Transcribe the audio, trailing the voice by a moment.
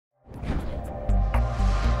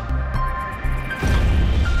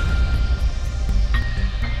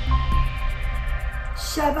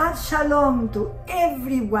Shabbat Shalom to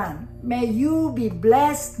everyone. May you be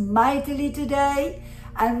blessed mightily today,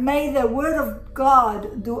 and may the Word of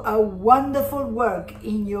God do a wonderful work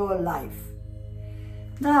in your life.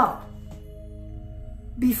 Now,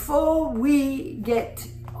 before we get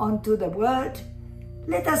onto the Word,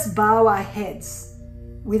 let us bow our heads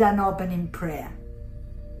with an opening prayer.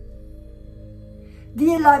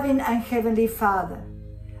 Dear loving and Heavenly Father,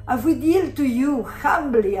 as we yield to you,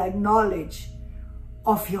 humbly acknowledge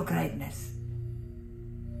of your greatness.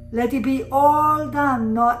 Let it be all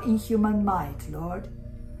done not in human might, Lord,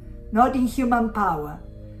 not in human power,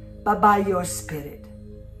 but by your Spirit.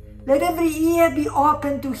 Let every ear be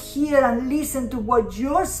open to hear and listen to what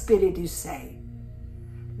your Spirit is saying.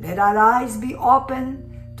 Let our eyes be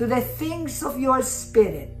open to the things of your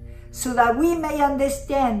Spirit, so that we may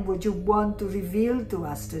understand what you want to reveal to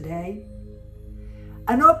us today.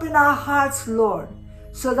 And open our hearts, Lord,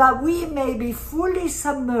 so that we may be fully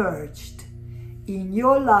submerged in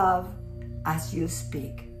your love as you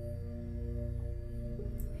speak.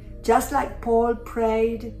 Just like Paul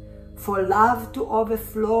prayed for love to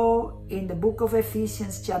overflow in the book of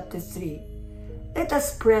Ephesians chapter 3, let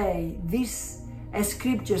us pray these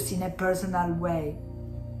scriptures in a personal way.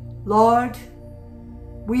 Lord,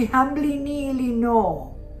 we humbly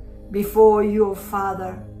kneel before you,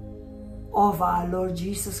 Father of our Lord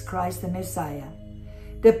Jesus Christ the Messiah,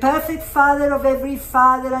 the perfect Father of every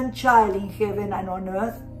father and child in heaven and on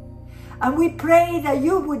earth. And we pray that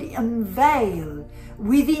you would unveil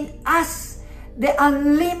within us the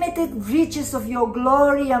unlimited riches of your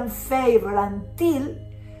glory and favor until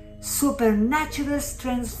supernatural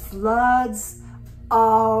strength floods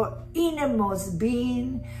our innermost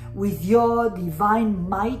being with your divine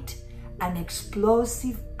might and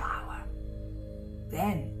explosive power.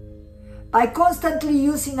 Then, by constantly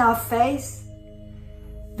using our faith,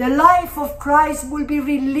 the life of Christ will be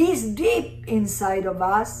released deep inside of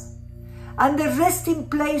us, and the resting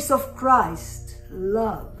place of Christ,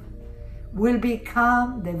 love, will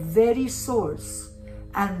become the very source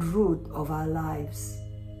and root of our lives.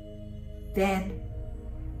 Then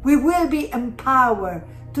we will be empowered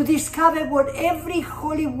to discover what every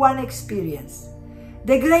Holy One experienced,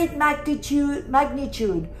 the great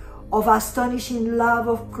magnitude of astonishing love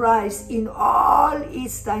of Christ in all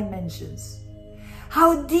its dimensions.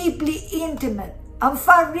 How deeply intimate and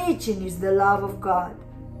far-reaching is the love of God.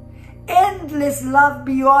 Endless love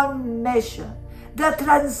beyond measure that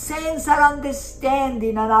transcends our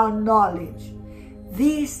understanding and our knowledge.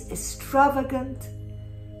 This extravagant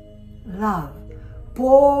love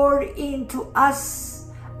poured into us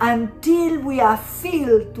until we are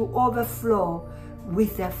filled to overflow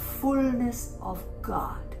with the fullness of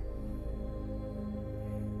God.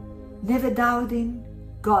 Never doubting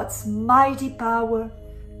God's mighty power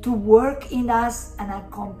to work in us and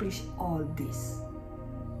accomplish all this.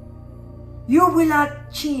 You will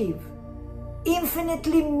achieve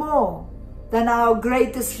infinitely more than our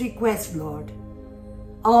greatest request, Lord,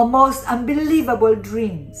 our most unbelievable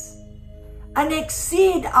dreams, and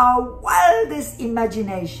exceed our wildest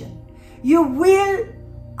imagination. You will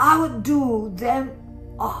outdo them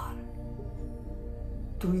all.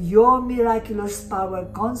 To your miraculous power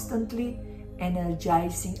constantly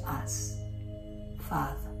energizing us.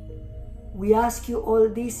 Father, we ask you all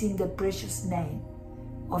this in the precious name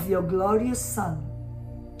of your glorious Son,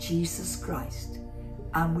 Jesus Christ.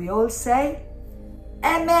 And we all say,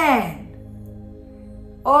 Amen.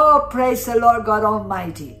 Oh, praise the Lord God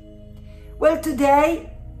Almighty. Well,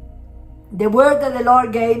 today, the word that the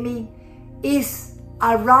Lord gave me is,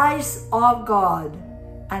 arise, O God,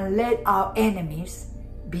 and let our enemies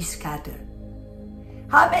be scattered.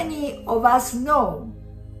 How many of us know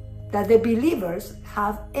that the believers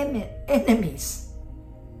have enemies?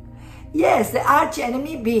 Yes, the arch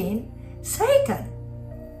enemy being Satan.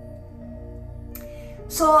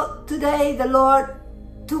 So today the Lord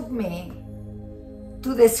took me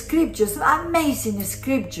to the scriptures, amazing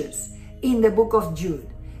scriptures in the book of Jude.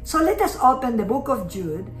 So let us open the book of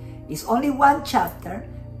Jude. It's only one chapter,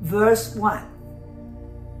 verse 1.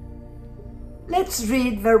 Let's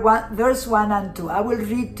read verse 1 and 2. I will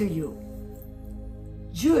read to you.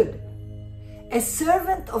 Jude, a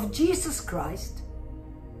servant of Jesus Christ,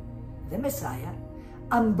 the Messiah,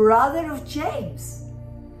 and brother of James,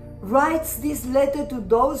 writes this letter to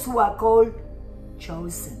those who are called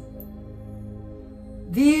chosen,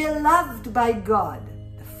 dear loved by God,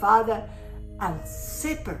 the Father, and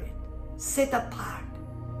separate, set apart,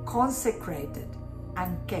 consecrated,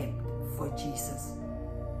 and kept for Jesus.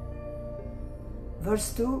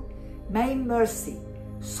 Verse 2, may mercy,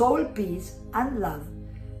 soul peace, and love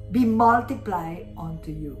be multiplied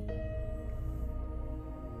unto you.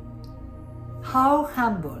 how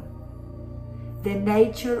humble the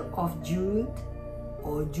nature of Jude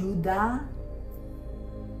or Judah,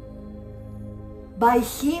 by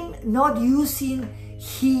him not using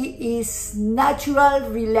his natural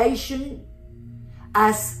relation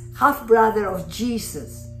as half-brother of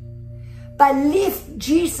Jesus, but lift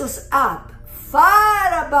Jesus up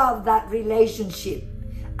far above that relationship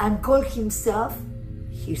and call himself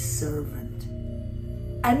his servant.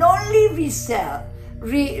 And only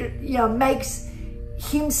makes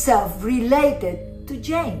himself related to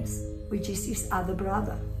James, which is his other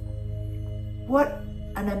brother. What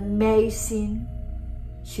an amazing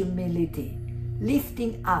humility,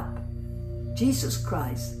 lifting up Jesus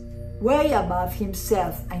Christ way above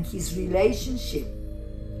himself and his relationship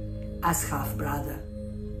as half-brother.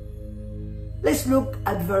 Let's look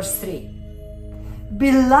at verse 3.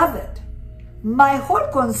 Beloved, my whole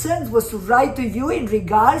concern was to write to you in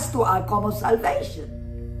regards to our common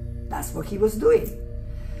salvation. That's what he was doing.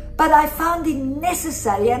 But I found it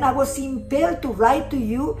necessary, and I was impelled to write to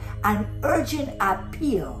you an urgent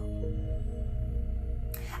appeal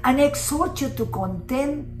and exhort you to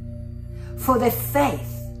contend for the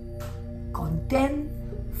faith. Contend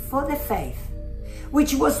for the faith,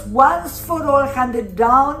 which was once for all handed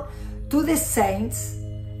down to the saints,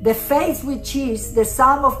 the faith which is the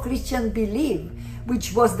sum of Christian belief,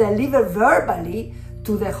 which was delivered verbally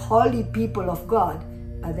to the holy people of God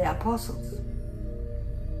by the apostles.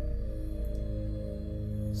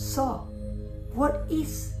 So, what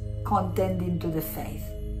is contending to the faith?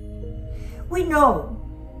 We know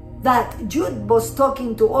that Jude was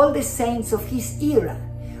talking to all the saints of his era.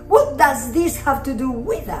 What does this have to do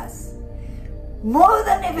with us? More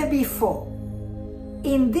than ever before,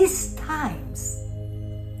 in these times,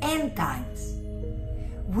 end times,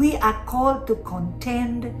 we are called to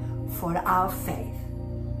contend for our faith,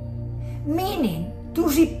 meaning to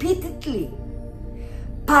repeatedly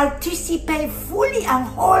participate fully and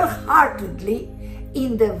wholeheartedly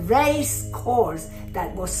in the race course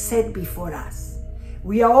that was set before us.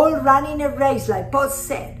 We are all running a race, like Paul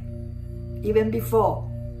said, even before.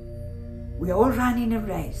 We are all running a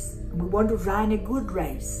race, and we want to run a good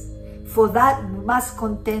race. For that, we must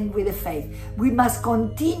contend with the faith. We must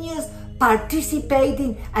continue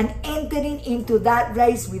participating and entering into that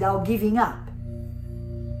race without giving up.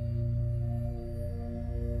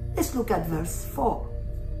 Let's look at verse 4.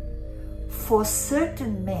 For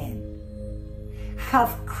certain men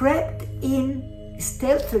have crept in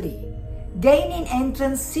stealthily, gaining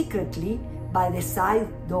entrance secretly by the side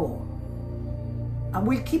door. And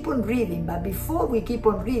we'll keep on reading, but before we keep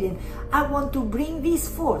on reading, I want to bring this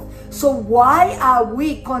forth. So why are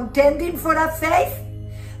we contending for our faith?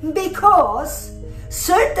 Because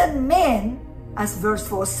certain men, as verse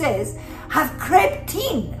 4 says, have crept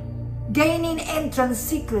in, gaining entrance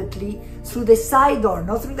secretly through the side door,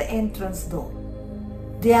 not through the entrance door.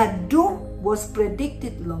 Their doom was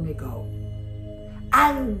predicted long ago.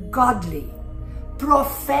 Ungodly,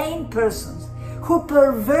 profane persons who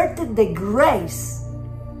perverted the grace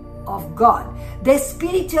of God, the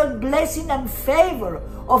spiritual blessing and favor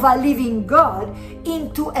of a living God,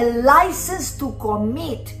 into a license to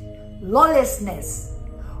commit lawlessness,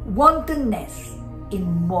 wantonness,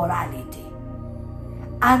 immorality,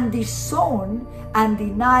 and disown and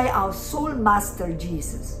deny our sole master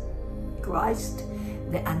Jesus Christ,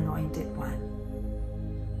 the Anointed One.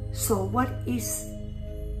 So what is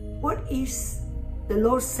the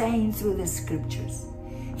Lord saying through the scriptures?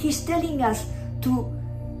 He's telling us to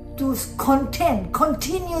contend,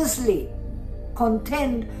 continuously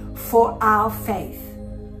contend for our faith.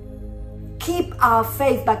 Keep our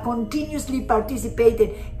faith by continuously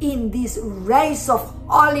participating in this race of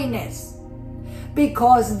holiness,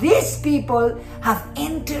 because these people have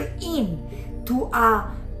entered in to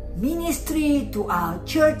our ministry, to our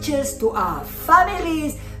churches, to our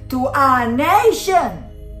families, to our nation,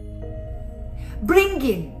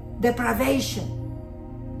 bringing depravation.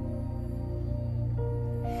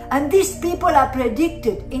 And these people are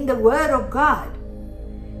predicted in the Word of God,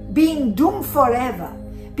 being doomed forever,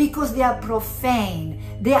 because they are profane,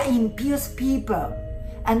 they are impious people,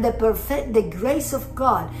 and the grace of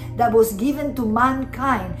God that was given to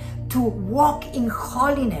mankind to walk in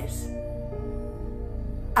holiness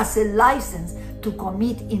as a license to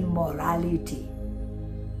commit immorality.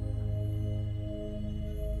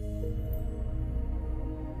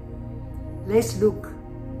 Let's look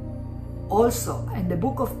also in the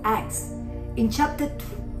book of Acts, in chapter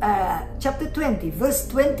 20, verse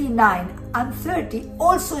 29 and 30,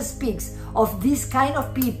 also speaks of this kind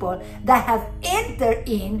of people that have entered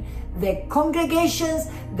in the congregations,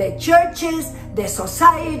 the churches, the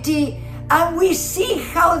society, And we see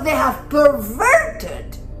how they have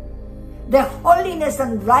perverted the holiness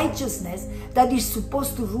and righteousness that is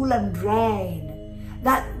supposed to rule and reign,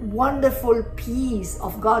 that wonderful peace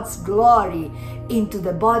of God's glory into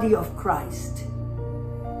the body of Christ.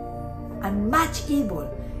 And much evil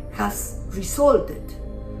has resulted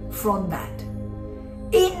from that.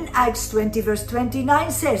 In Acts 20 verse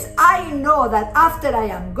 29 says, I know that after I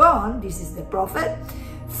am gone, this is the prophet,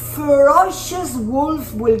 ferocious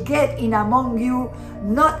wolves will get in among you,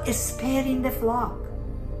 not sparing the flock.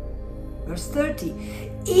 Verse 30,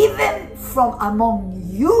 even from among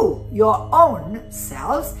you, your own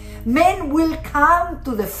selves, men will come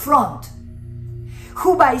to the front,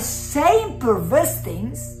 who by saying perverse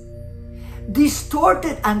things,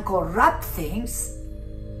 distorted and corrupt things,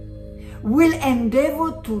 will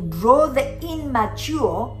endeavor to draw the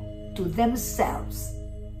immature to themselves,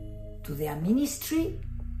 to their ministry,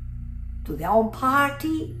 to their own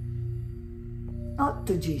party, not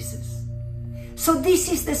to Jesus. So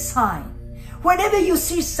this is the sign. Whenever you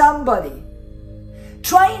see somebody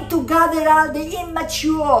trying to gather out the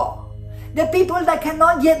immature, the people that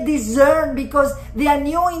cannot yet discern because they are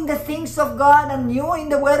new in the things of God and new in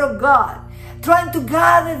the Word of God, trying to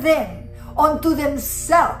gather them onto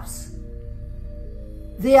themselves,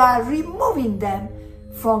 they are removing them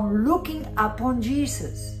from looking upon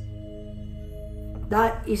Jesus.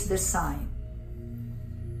 That is the sign.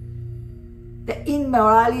 The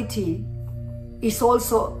immorality is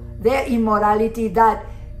also their immorality, that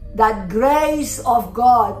grace of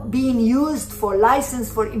God being used for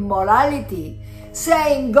license for immorality,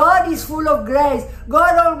 saying God is full of grace,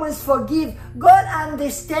 God always forgives, God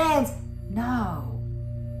understands. No.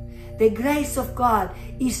 The grace of God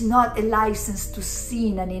is not a license to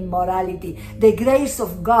sin and immorality. The grace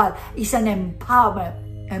of God is an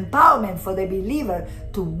empowerment for the believer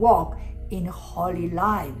to walk in holy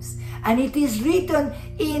lives. And it is written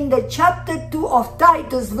in the chapter 2 of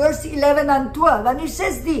Titus, verse 11 and 12, and it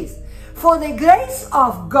says this, for the grace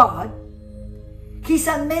of God, His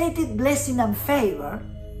unmerited blessing and favor,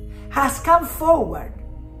 has come forward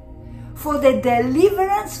for the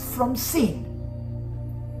deliverance from sin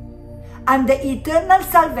and the eternal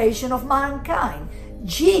salvation of mankind.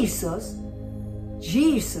 Jesus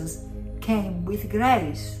came with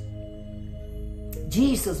grace.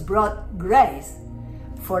 Jesus brought grace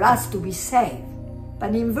for us to be saved.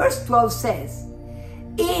 But in verse 12 says,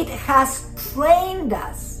 it has trained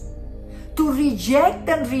us to reject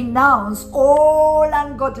and renounce all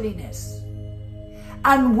ungodliness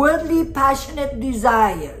and worldly passionate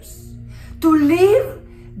desires, to live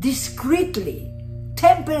discreetly,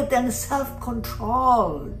 temperate and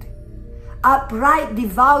self-controlled, upright,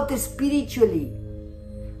 devout spiritually,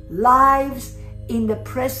 lives in the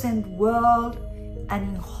present world and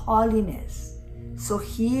in holiness. So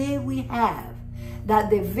here we have that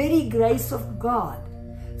the very grace of God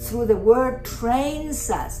through the word trains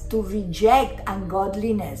us to reject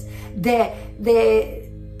ungodliness, the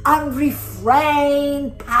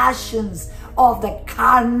unrefrained passions of the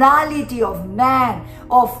carnality of man,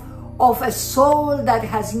 of a soul that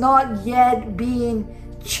has not yet been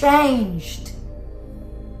changed.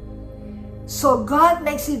 So God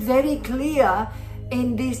makes it very clear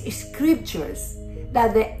in these scriptures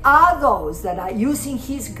that there are those that are using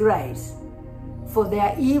His grace for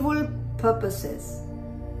their evil purposes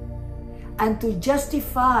and to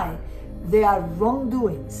justify their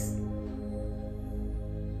wrongdoings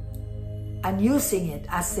and using it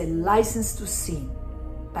as a license to sin.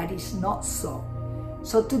 But it's not so.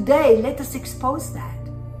 So today, let us expose that.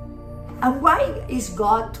 And why is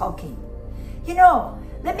God talking? You know,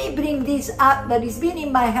 let me bring this up that has been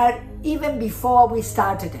in my heart even before we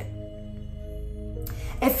started it.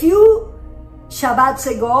 A few Shabbats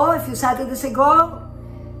ago, a few Saturdays ago,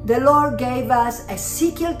 the Lord gave us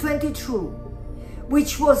Ezekiel 22,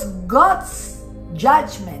 which was God's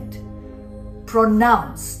judgment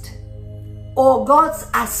pronounced, or God's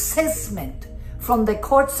assessment from the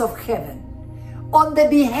courts of heaven on the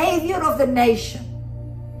behavior of the nation,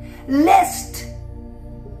 lest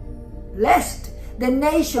the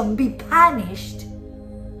nation be punished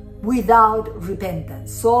without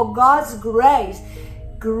repentance. So God's grace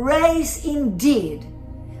indeed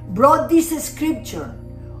brought this scripture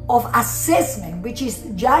of assessment, which is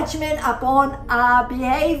judgment upon our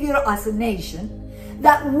behavior as a nation,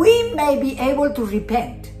 that we may be able to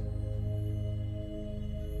repent.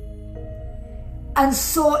 And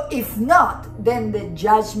so if not, then the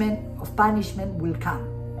judgment of punishment will come.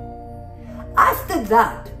 After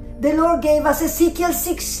that, the Lord gave us Ezekiel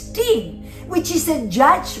 16, which is a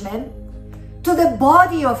judgment to the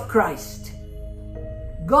body of Christ.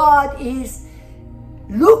 God is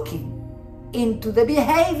looking into the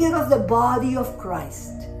behavior of the body of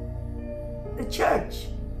Christ, the church,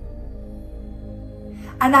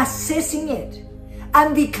 and assessing it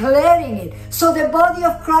and declaring it. So the body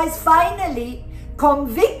of Christ, finally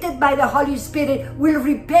convicted by the Holy Spirit, will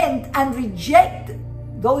repent and reject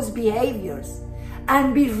those behaviors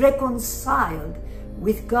and be reconciled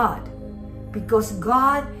with God, because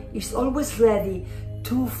God is always ready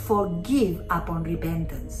to forgive upon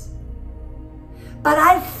repentance. But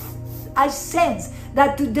I sense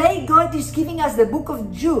that today God is giving us the book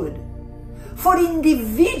of Jude for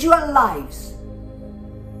individual lives,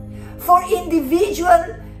 for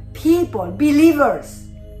individual people, believers,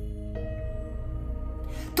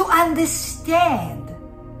 to understand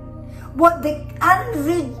what the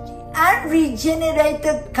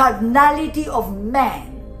unregenerated carnality of man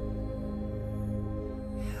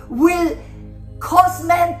will cause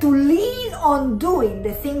man to lean on doing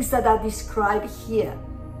the things that are described here.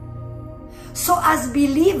 So as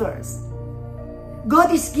believers,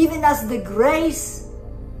 God is giving us the grace,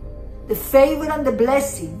 the favor, and the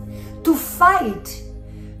blessing to fight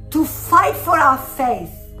for our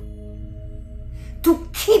faith, to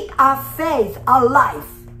keep our faith alive,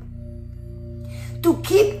 to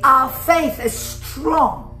keep our faith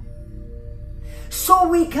strong, so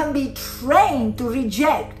we can be trained to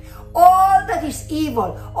reject all that is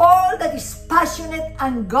evil, all that is passionate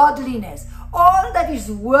ungodliness, all that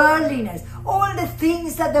is worldliness, all the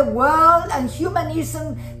things that the world and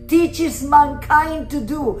humanism teaches mankind to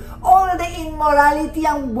do, all the immorality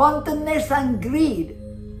and wantonness and greed.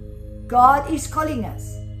 God is calling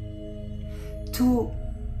us to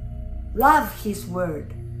love His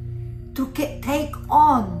word, to take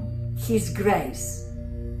on His grace,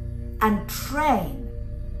 and train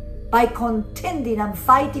by contending and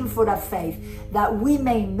fighting for a faith, that we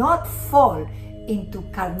may not fall into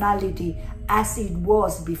carnality as it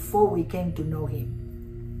was before we came to know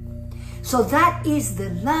Him. So that is the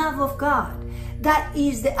love of God. That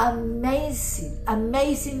is the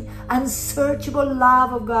amazing, unsearchable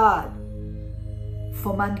love of God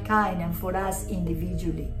for mankind and for us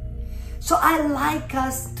individually. So I like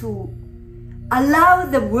us to allow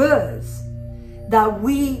the words that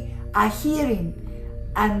we are hearing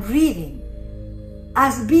and reading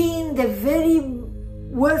as being the very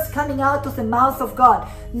words coming out of the mouth of God,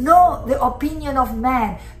 not the opinion of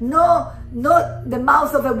man, not the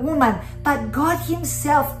mouth of a woman, but God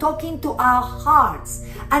Himself talking to our hearts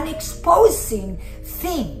and exposing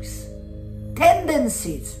things,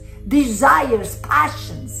 tendencies, desires,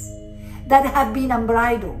 passions that have been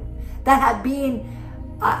unbridled, that have been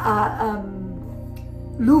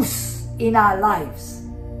loose in our lives.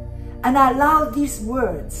 And allow these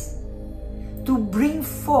words to bring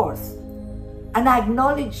forth an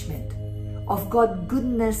acknowledgement of God's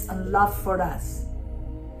goodness and love for us,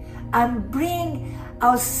 and bring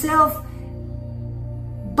ourselves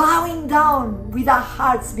bowing down with our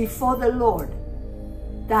hearts before the Lord,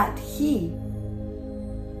 that He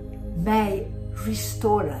may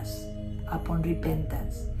restore us upon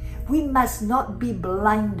repentance. We must not be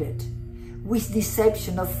blinded with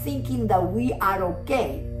deception of thinking that we are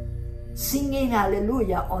okay, singing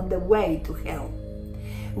hallelujah on the way to hell.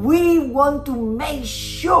 We want to make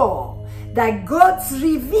sure that God's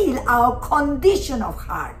reveal our condition of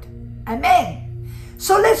heart. Amen.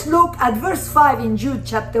 So let's look at verse 5 in Jude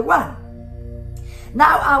chapter 1.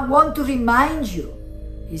 Now I want to remind you,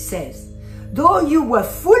 he says, though you were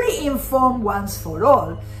fully informed once for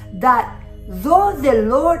all, that though the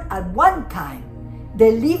Lord at one time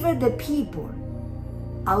delivered the people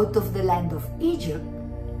out of the land of Egypt,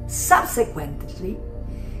 subsequently,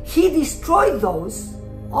 He destroyed those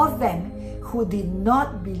of them who did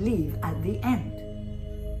not believe at the end.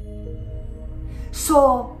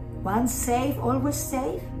 So, once saved, always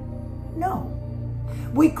saved? No.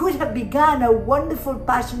 We could have begun a wonderful,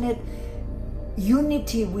 passionate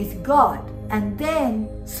unity with God, and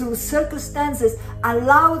then, through circumstances,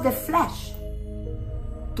 allow the flesh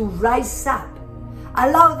to rise up,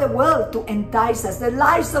 allow the world to entice us, the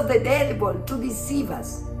lies of the devil to deceive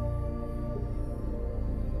us.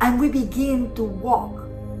 And we begin to walk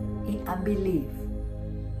in unbelief.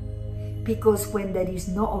 Because when there is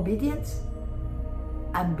no obedience,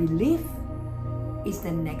 unbelief is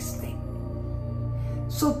the next thing.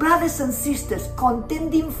 So brothers and sisters,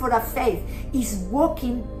 contending for a faith is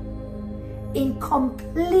walking in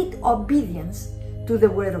complete obedience to the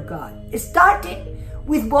Word of God. Starting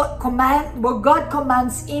with what God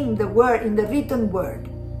commands in the Word, in the written Word.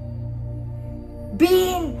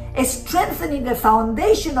 Being strengthening the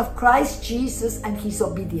foundation of Christ Jesus and His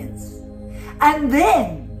obedience. And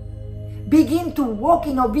then begin to walk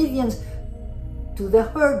in obedience to the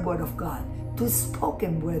heard Word of God, to the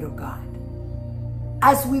spoken word of God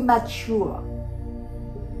as we mature.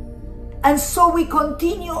 And so we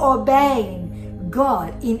continue obeying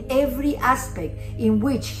God in every aspect in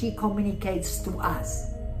which He communicates to us,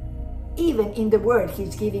 even in the word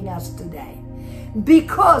He's giving us today.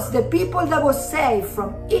 Because the people that were saved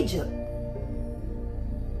from Egypt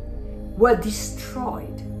were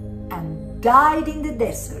destroyed and died in the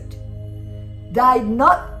desert, died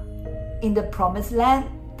not in the promised land,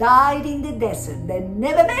 died in the desert. They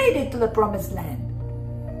never made it to the promised land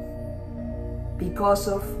because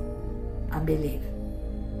of unbelief.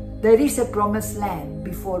 There is a promised land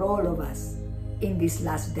before all of us in these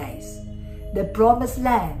last days. The promised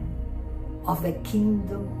land of the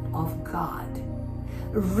kingdom of God,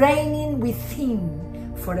 reigning with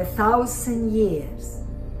Him for 1,000 years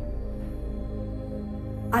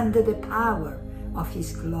under the power of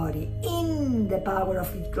His glory, in the power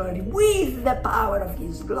of His glory, with the power of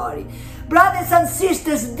His glory. Brothers and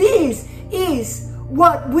sisters, this is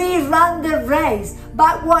what we run the race,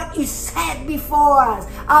 but what is set before us.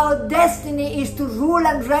 Our destiny is to rule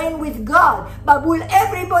and reign with God. But will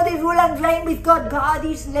everybody rule and reign with God? God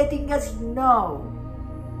is letting us know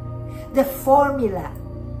the formula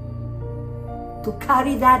to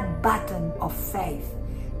carry that baton of faith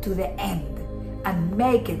to the end and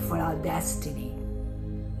make it for our destiny.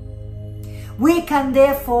 We can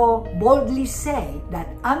therefore boldly say that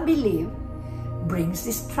unbelief brings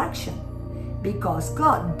destruction, because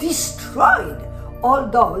God destroyed all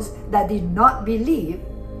those that did not believe,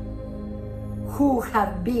 who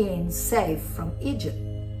have been saved from Egypt.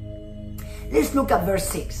 Let's look at verse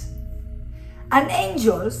 6. And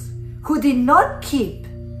angels who did not keep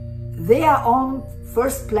their own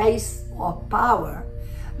first place of power,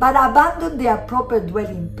 but abandoned their proper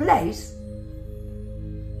dwelling place,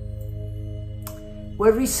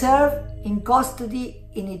 were reserved in custody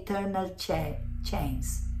in eternal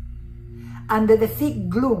chains, under the thick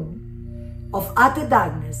gloom of utter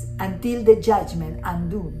darkness, until the judgment and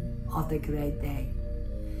doom of the great day.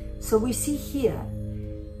 So we see here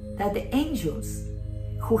that the angels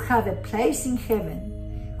who have a place in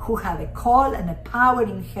heaven, who have a call and a power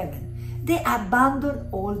in heaven, they abandon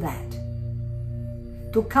all that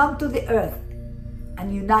to come to the earth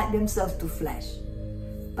and unite themselves to flesh.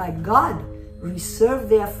 But God reserved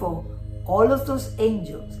therefore all of those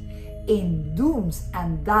angels in dooms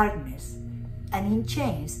and darkness and in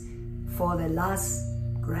chains for the last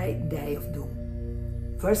great day of doom.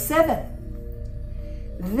 Verse 7.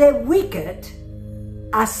 The wicked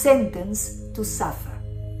are sentenced to suffer.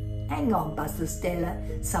 Hang on, Pastor Stella,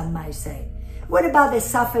 some might say. What about the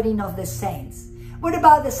suffering of the saints? What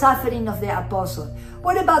about the suffering of the apostles?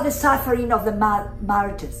 What about the suffering of the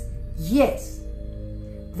martyrs? Yes,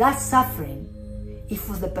 that suffering is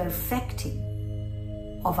for the perfecting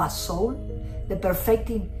of our soul, the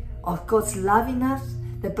perfecting of God's love in us,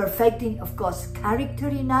 the perfecting of God's character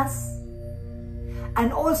in us,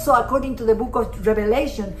 and also, according to the book of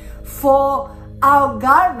Revelation, for our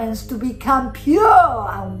garments to become pure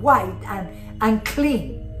and white and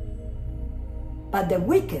clean. But the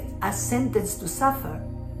wicked are sentenced to suffer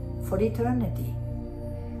for eternity.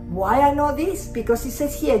 Why I know this? Because it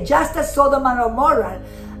says here, just as Sodom and Gomorrah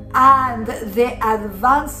and the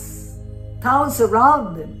advanced towns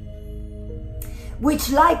around them, which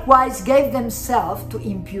likewise gave themselves to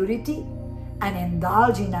impurity and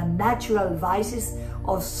indulge in unnatural vices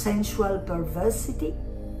of sensual perversity,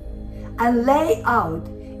 and lay out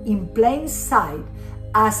in plain sight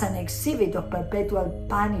as an exhibit of perpetual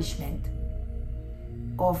punishment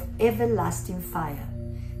of everlasting fire.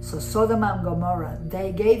 So Sodom and Gomorrah,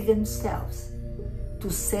 they gave themselves to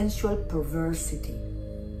sensual perversity.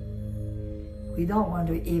 We don't want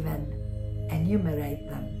to even enumerate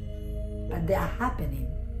them, but they are happening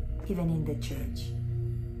even in the church.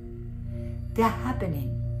 They are happening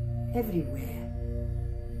everywhere.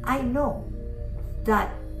 I know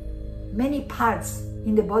that many parts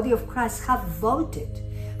in the body of Christ have voted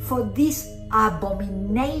for this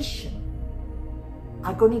abomination,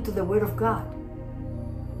 according to the Word of God,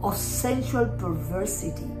 of sensual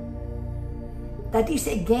perversity that is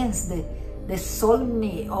against the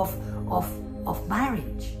solemnity of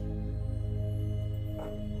marriage.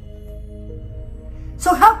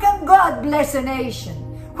 So how can God bless a nation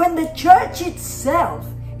when the church itself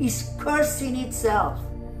is cursing itself?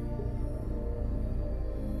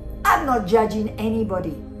 I'm not judging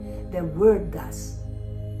anybody. The Word does.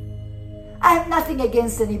 I have nothing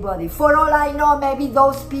against anybody. For all I know, maybe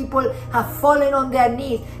those people have fallen on their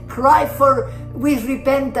knees, cried with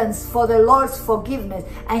repentance for the Lord's forgiveness,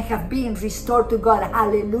 and have been restored to God.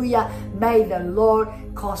 Hallelujah. May the Lord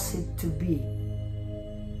cause it to be.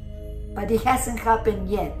 but it hasn't happened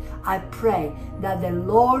yet. I pray that the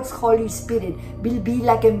Lord's Holy Spirit will be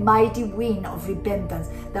like a mighty wind of repentance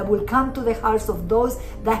that will come to the hearts of those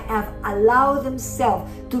that have allowed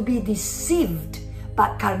themselves to be deceived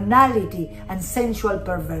by carnality and sensual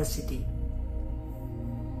perversity.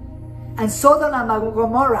 And Sodom and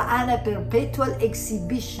Gomorrah are a perpetual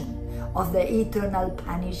exhibition of the eternal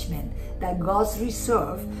punishment that God's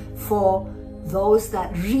reserved for those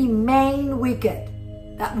that remain wicked,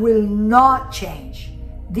 that will not change.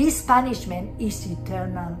 This punishment is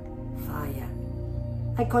eternal fire.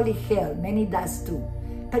 I call it hell, many does too,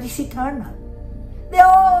 but it's eternal. There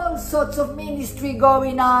are all sorts of ministry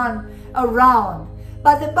going on around,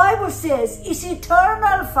 but the Bible says it's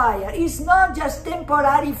eternal fire. It's not just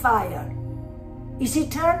temporary fire. It's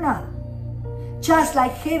eternal. Just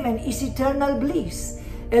like heaven is eternal bliss,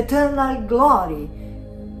 eternal glory,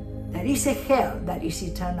 there is a hell that is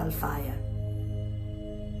eternal fire.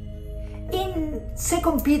 In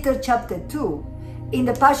 2 Peter chapter 2, in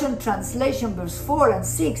the Passion Translation, verse 4 and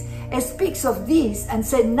 6, it speaks of this and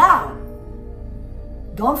said, now,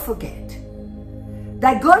 don't forget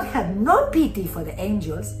that God had no pity for the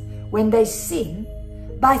angels when they sinned,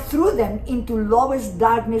 but threw them into lowest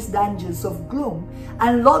darkness dungeons of gloom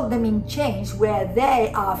and locked them in chains where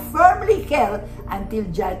they are firmly held until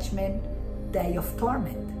judgment day of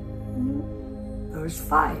torment. Verse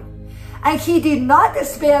 5. And he did not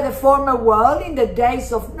spare the former world in the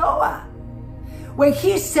days of Noah, when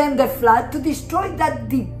he sent the flood to destroy that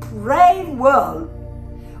depraved world,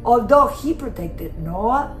 although he protected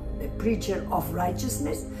Noah, the preacher of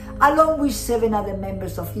righteousness, along with 7 other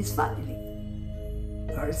members of his family.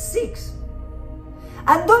 Verse 6.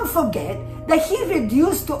 And don't forget that he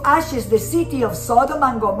reduced to ashes the city of Sodom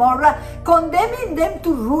and Gomorrah, condemning them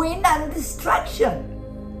to ruin and destruction.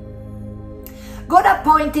 God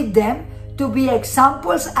appointed them to be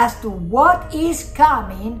examples as to what is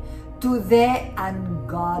coming to the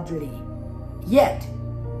ungodly. Yet,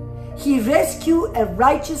 he rescued a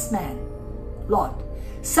righteous man, Lot,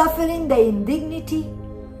 suffering the indignity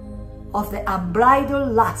of the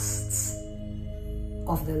unbridled lusts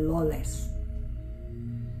of the lawless.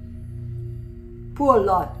 Poor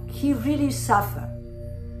Lot, he really suffered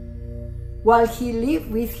while he lived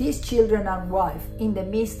with his children and wife in the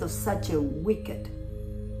midst of such a wicked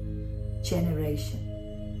generation.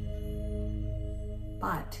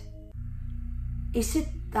 But is it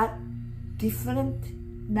that different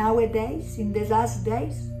nowadays, in the last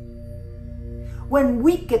days? When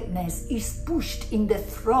wickedness is pushed in the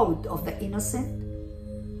throat of the innocent?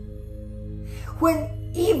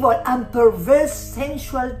 When evil and perverse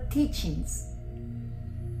sensual teachings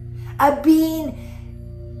are being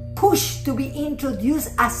pushed to be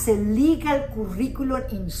introduced as a legal curriculum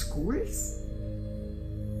in schools?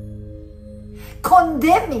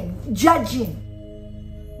 Condemning, judging,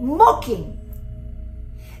 mocking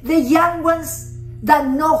the young ones that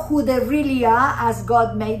know who they really are as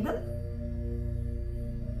God made them?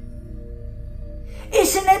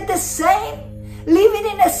 Isn't it the same living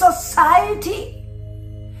in a society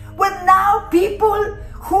where now people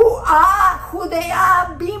who are who they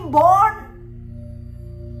are being born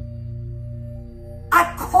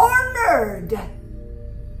are cornered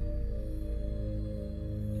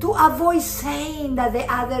to avoid saying that they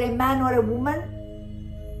are either a man or a woman?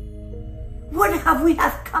 What have we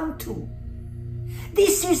come to?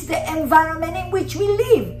 This is the environment in which we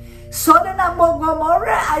live. Sodom and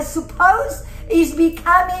Gomorrah, I suppose, is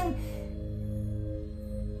becoming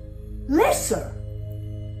lesser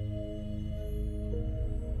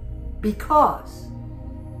because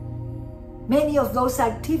many of those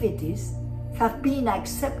activities have been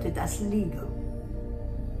accepted as legal.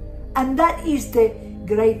 And that is the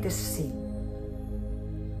greatest sin.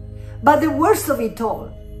 But the worst of it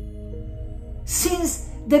all, since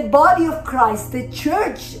the body of Christ, the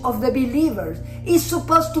church of the believers, is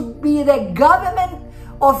supposed to be the government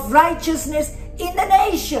of righteousness in the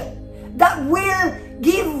nation that will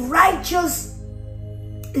give righteous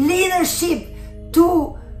leadership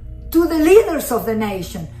to the leaders of the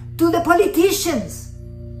nation, to the politicians.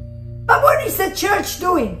 But what is the church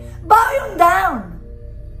doing? Bowing down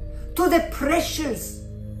to the pressures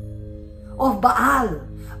of Baal,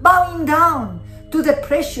 bowing down to the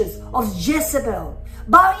pressures of Jezebel,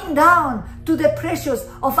 bowing down to the pressures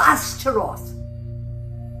of Ashtaroth.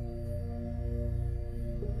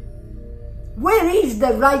 Where is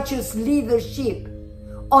the righteous leadership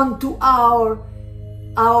unto our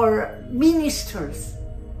ministers,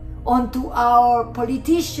 unto our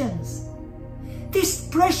politicians? These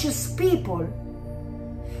precious people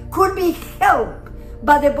could be helped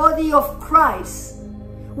by the body of Christ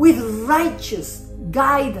with righteous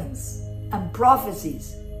guidance, and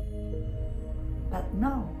prophecies. But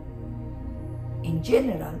no, in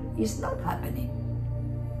general, it's not happening.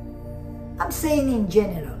 I'm saying in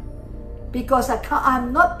general, because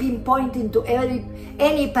I'm not pinpointing to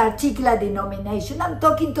any particular denomination. I'm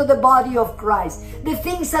talking to the body of Christ. The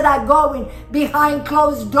things that are going behind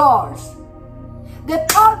closed doors. The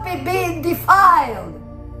pulpit being defiled.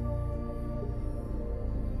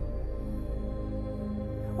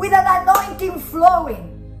 With an anointing flowing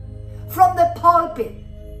from the pulpit.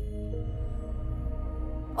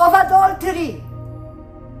 Of adultery.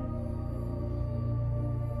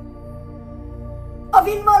 Of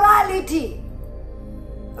immorality,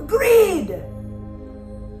 greed,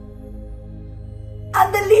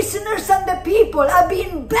 and the listeners and the people are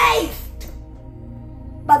being bathed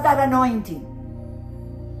by that anointing.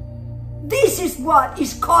 This is what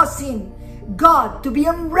is causing God to be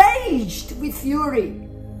enraged with fury,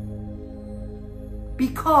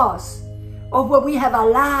 because of what we have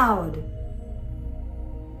allowed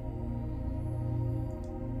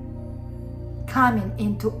coming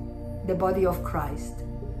into the body of Christ.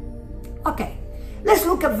 Okay, let's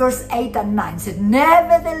look at verse 8 and 9. It says,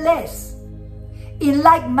 nevertheless, in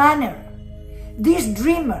like manner, these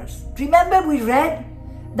dreamers, remember we read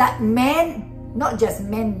that men, not just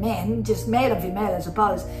men, just male and female, I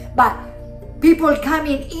suppose, but people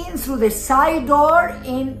coming in through the side door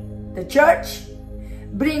in the church,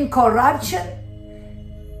 bring corruption,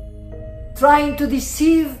 trying to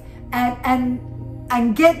deceive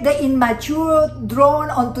and get the immature drawn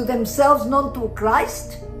onto themselves, not to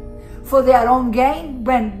Christ, for their own gain.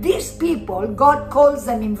 When these people, God calls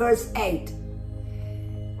them in verse 8,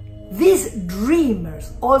 these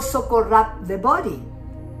dreamers also corrupt the body,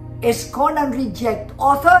 scorn and reject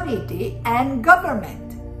authority and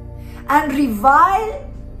government, and revile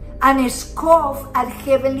and scoff at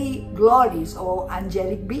heavenly glories or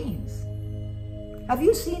angelic beings. Have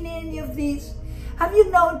you seen any of these? Have you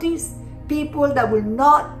noticed people that will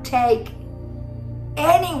not take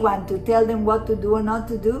anyone to tell them what to do or not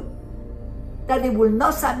to do? That they will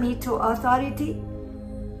not submit to authority?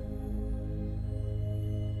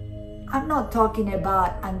 I'm not talking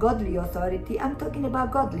about ungodly authority. I'm talking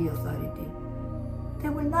about godly authority. They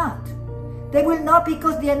will not. They will not,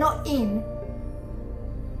 because they are not in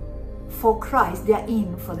for Christ. They are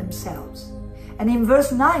in for themselves. And in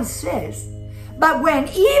verse 9 says, but when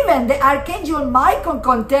even the archangel Michael,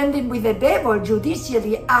 contending with the devil,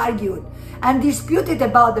 judicially argued and disputed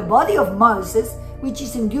about the body of Moses, which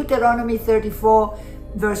is in Deuteronomy 34,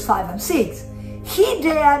 verse 5 and 6, he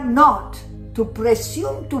dared not to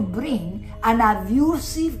presume to bring an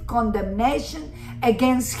abusive condemnation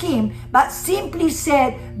against him, but simply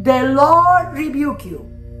said, the Lord rebuke you.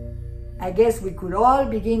 I guess we could all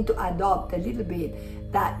begin to adopt a little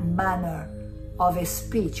bit that manner of a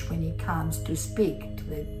speech when it comes to speak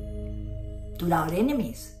to our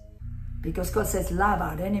enemies, because God says love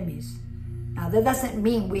our enemies. Now that doesn't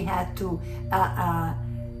mean we have to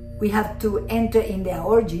enter in their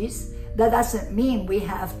orgies. That doesn't mean we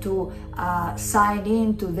have to sign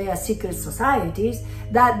into their secret societies.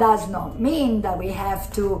 That does not mean that we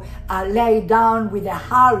have to lay down with a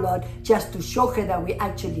harlot just to show her that we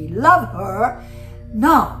actually love her.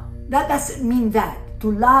 No, that doesn't mean that.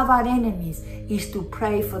 To love our enemies is to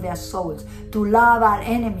pray for their souls. To love our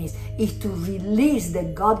enemies is to release the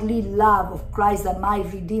godly love of Christ that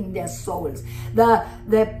might redeem their souls.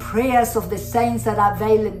 The prayers of the saints that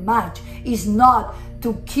avail much is not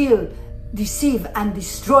to kill, deceive, and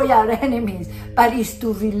destroy our enemies, but is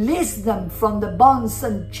to release them from the bonds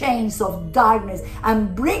and chains of darkness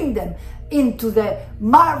and bring them into the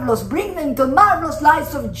marvelous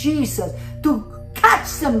lights of Jesus, to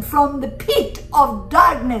catch them from the pit of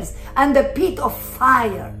darkness and the pit of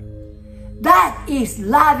fire. That is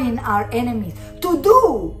loving our enemies, to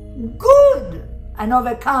do good and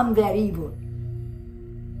overcome their evil.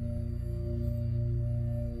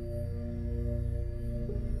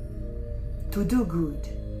 To do good.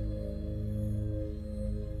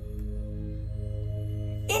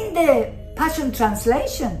 In the Passion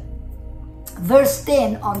Translation, verse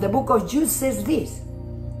 10 on the book of Jude says this: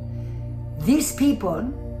 these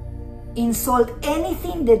people insult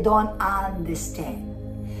anything they don't understand.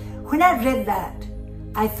 When I read that,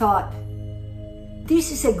 I thought,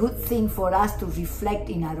 this is a good thing for us to reflect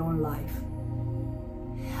in our own life.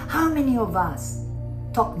 How many of us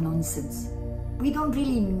talk nonsense? We don't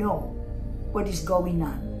really know what is going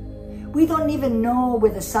on. We don't even know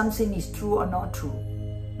whether something is true or not true.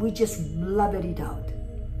 We just blubber it out.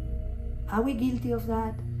 Are we guilty of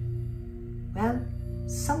that? Well,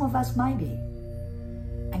 some of us might be.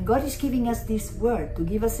 And God is giving us this word to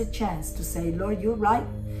give us a chance to say, Lord, you're right.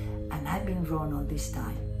 and I've been wrong all this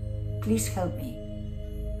time. Please help me.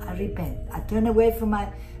 I repent. I turn away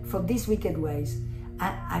from these wicked ways.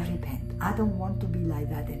 I repent. I don't want to be like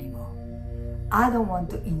that anymore. I don't want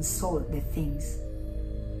to insult the things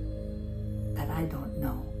that I don't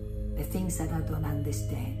know, the things that I don't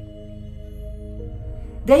understand.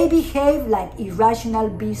 They behave like irrational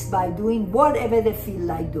beasts by doing whatever they feel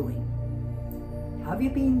like doing. Have you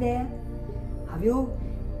been there? Have you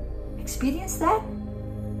experienced that?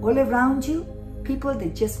 All around you, people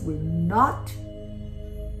that just will not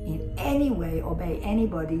in any way obey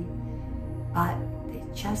anybody, but they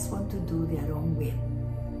just want to do their own will.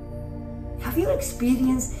 Have you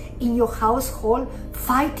experienced in your household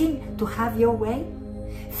fighting to have your way?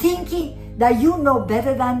 Thinking that you know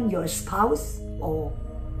better than your spouse or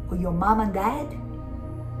your mom and dad?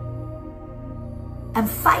 And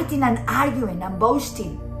fighting and arguing and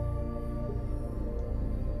boasting.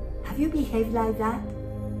 Have you behaved like that?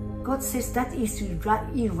 God says that is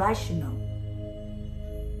irrational.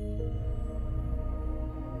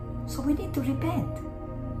 So we need to repent.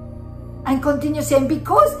 And continue saying,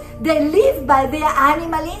 because they live by their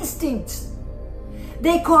animal instincts.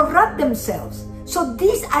 They corrupt themselves. So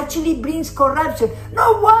this actually brings corruption.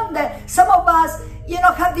 No wonder some of us,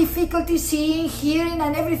 have difficulty seeing, hearing,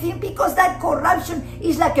 and everything, because that corruption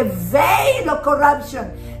is like a veil of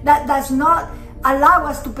corruption that does not allow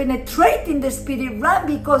us to penetrate in the spirit realm,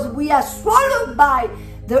 because we are swallowed by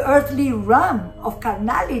the earthly realm of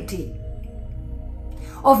carnality,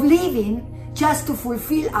 of living just to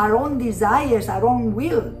fulfill our own desires, our own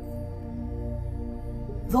will.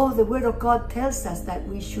 Though the Word of God tells us that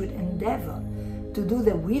we should endeavor to do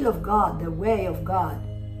the will of God, the way of God,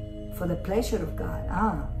 for the pleasure of God.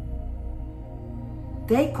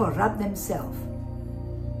 They corrupt themselves.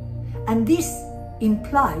 And this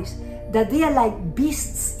implies that they are like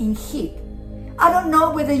beasts in heat. I don't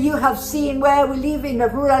know whether you have seen, where we live in a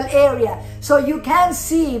rural area, so you can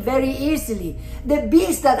see very easily the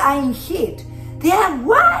beasts that are in heat. They are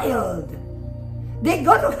wild. They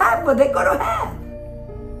got to have what they got to have.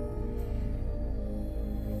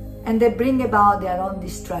 And they bring about their own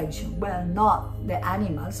destruction. Well, not the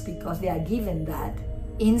animals, because they are given that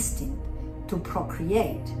instinct to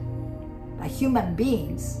procreate. But human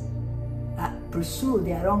beings that pursue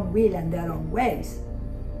their own will and their own ways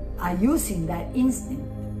are using that instinct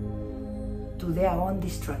to their own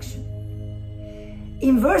destruction.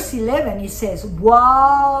 In verse 11 it says,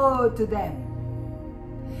 woe to them,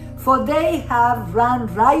 for they have run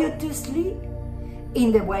riotously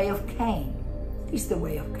in the way of Cain. It's the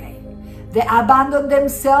way of Cain. They abandon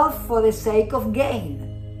themselves for the sake of gain,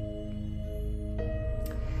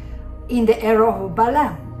 in the error of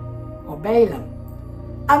Balaam, or Balaam,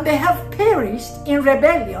 and they have perished in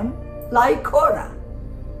rebellion like Korah.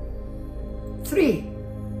 3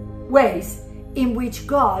 ways in which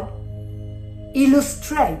God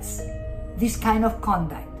illustrates this kind of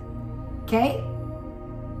conduct. Cain,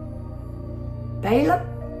 Balaam,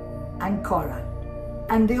 and Korah.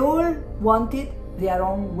 And they all wanted their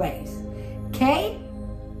own ways. Cain?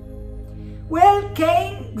 Well,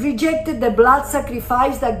 Cain rejected the blood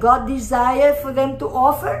sacrifice that God desired for them to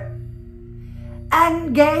offer,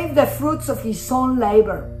 and gave the fruits of his own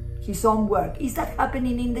labor, his own work. Is that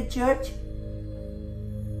happening in the church?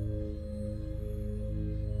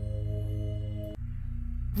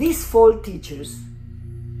 These false teachers,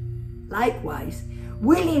 likewise,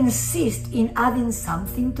 will insist in adding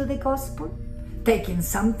something to the gospel, taking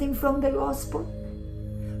something from the gospel,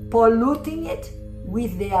 polluting it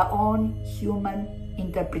with their own human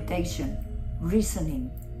interpretation, reasoning,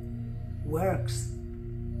 works.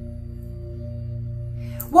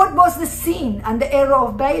 What was the sin and the error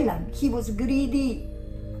of Balaam? He was greedy.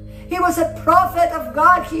 He was a prophet of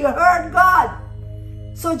God. He heard God.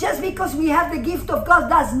 So just because we have the gift of God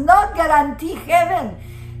does not guarantee heaven.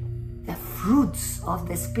 The fruits of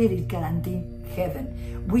the Spirit guarantee heaven,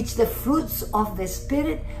 which the fruits of the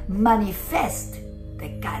Spirit manifest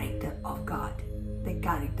the character of God, the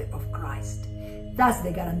character of Christ. That's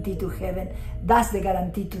the guarantee to heaven. That's the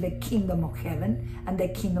guarantee to the kingdom of heaven and the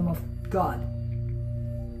kingdom of God.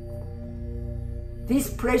 This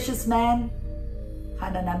precious man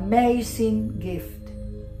had an amazing gift.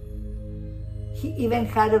 He even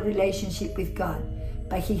had a relationship with God,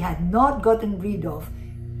 but he had not gotten rid of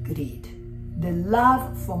greed, the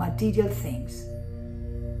love for material things.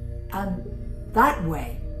 And that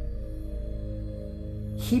way,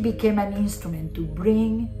 he became an instrument to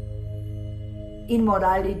bring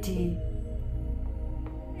immorality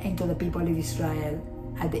into the people of Israel.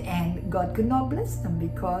 At the end, God could not bless them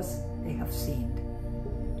because they have sinned.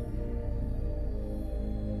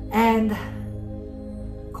 And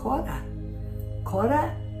Korah.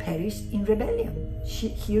 Korah perished in rebellion.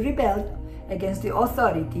 He rebelled against the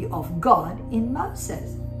authority of God in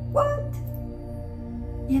Moses. What?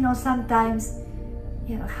 Sometimes,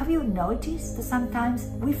 have you noticed that sometimes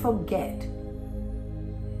we forget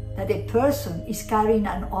that a person is carrying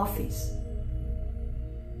an office,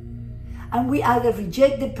 and we either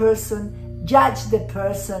reject the person, judge the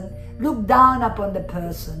person, look down upon the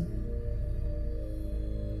person,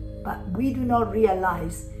 but we do not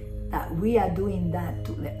realize that we are doing that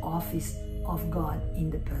to the office of God in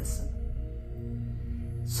the person.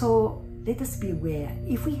 So let us be aware.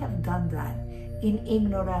 If we have done that in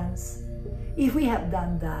ignorance, if we have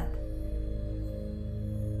done that,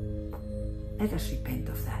 let us repent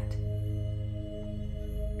of that.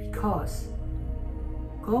 Because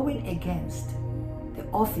going against the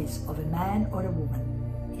office of a man or a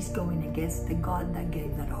woman is going against the God that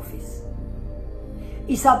gave that office.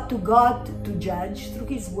 It's up to God to judge through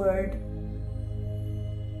His word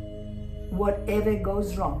whatever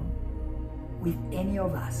goes wrong with any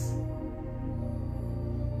of us.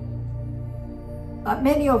 But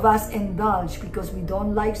many of us indulge because we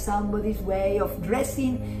don't like somebody's way of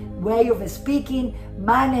dressing, way of speaking,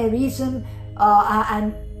 mannerism,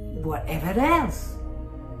 and whatever else.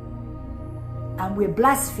 And we're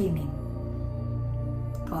blaspheming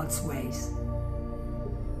God's ways.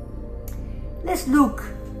 Let's look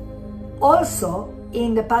also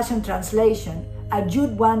in the Passion Translation at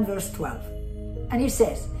Jude 1 verse 12. And it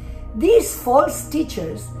says, "These false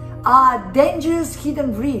teachers are dangerous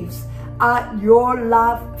hidden reefs at your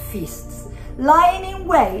love feasts, lying in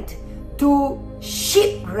wait to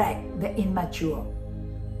shipwreck the immature."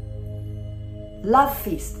 Love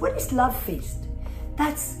feast. What is love feast?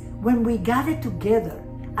 That's when we gather together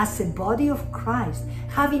as a body of Christ,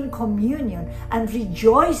 having communion and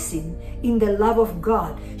rejoicing in the love of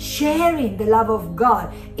God, sharing the love of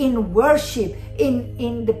God in worship,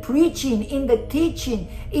 in the preaching, in the teaching,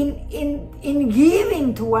 in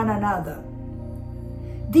giving to one another.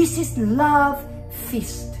 This is love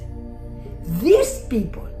feast. These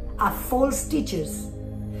people are false teachers,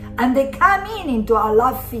 and they come into our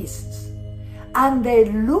love feasts, and they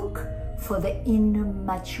look for the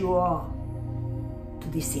immature to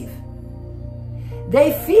deceive.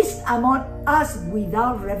 They feast among us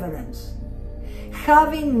without reverence,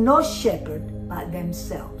 having no shepherd but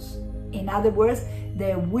themselves. In other words,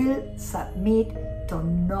 they will submit to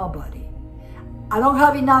nobody. I don't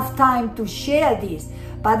have enough time to share this,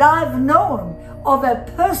 but I've known of a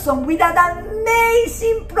person with an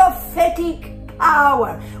amazing prophetic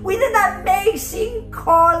power, with an amazing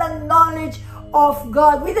call and knowledge of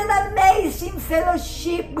God, with an amazing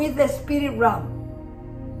fellowship with the spirit realm.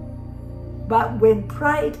 But when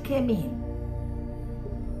pride came in,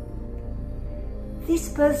 this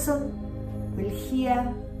person will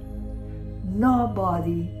hear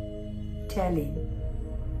nobody telling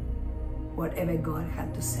whatever God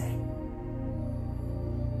had to say.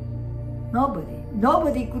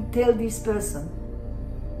 Nobody could tell this person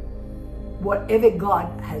whatever God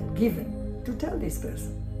had given to tell this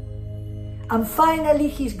person. And finally,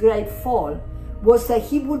 his great fall was that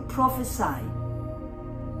he would prophesy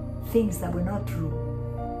things that were not true,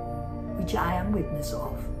 which I am witness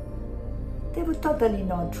of. They were totally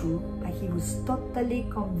not true, but he was totally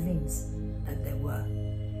convinced that they were.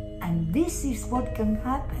 And this is what can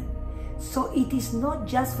happen. So it is not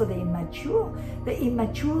just for the immature. The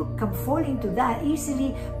immature can fall into that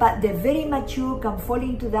easily, but the very mature can fall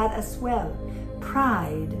into that as well.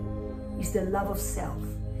 Pride is the love of self.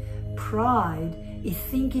 Pride is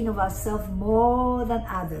thinking of ourselves more than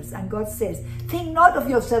others. And God says, think not of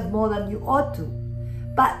yourself more than you ought to,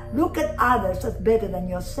 but look at others as better than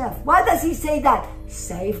yourself. Why does He say that?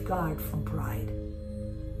 Safeguard from pride.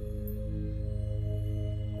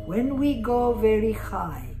 When we go very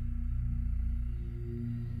high,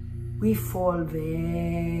 we fall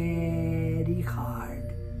very hard.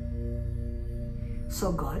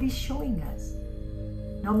 So God is showing us,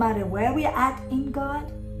 no matter where we are at in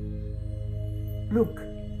God, look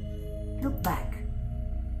back,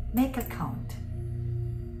 make a count,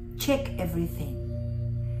 check everything.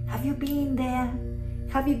 Have you been there?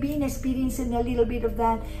 Have you been experiencing a little bit of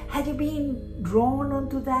that? Have you been drawn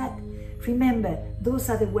onto that? Remember, those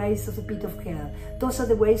are the ways of the pit of hell. Those are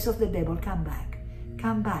the ways of the devil. Come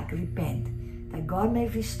back, repent, that God may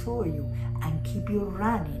restore you and keep you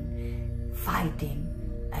running, fighting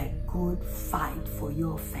a good fight for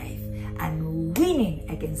your faith and winning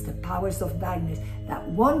against the powers of darkness that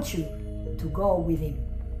want you to go with Him.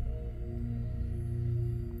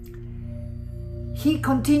 He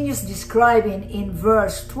continues describing in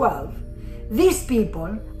verse 12, these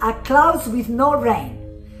people are clouds with no rain,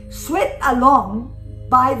 swept along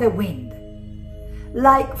by the wind,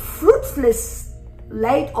 like fruitless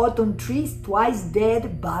late autumn trees, twice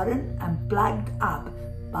dead, barren, and plucked up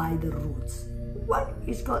by the roots. What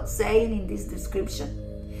is God saying in this description?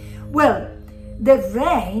 Well, the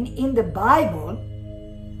rain in the Bible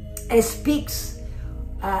speaks,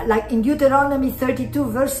 like in Deuteronomy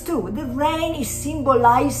 32 verse 2, the rain is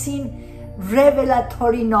symbolizing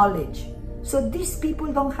revelatory knowledge. So these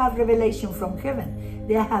people don't have revelation from heaven.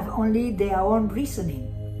 They have only their own reasoning.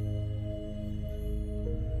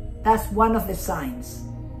 That's one of the signs.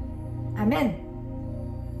 Amen.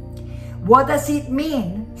 What does it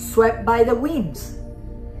mean, swept by the winds?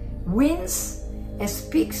 Winds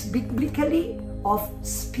speaks biblically of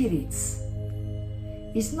spirits.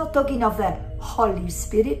 It's not talking of the Holy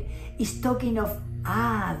Spirit, it's talking of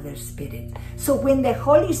other spirits. So when the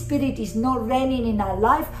Holy Spirit is not reigning in our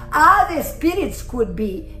life, other spirits could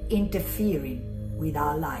be interfering with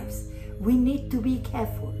our lives. We need to be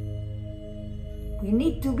careful. We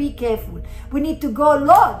need to be careful. We need to go,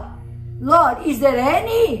 Lord, is there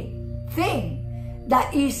anything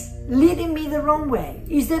that is leading me the wrong way?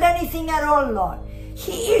 Is there anything at all, Lord?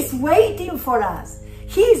 He is waiting for us.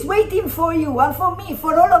 He is waiting for you and for me,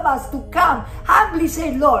 for all of us to come, humbly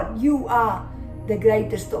say, Lord, you are the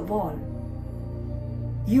greatest of all.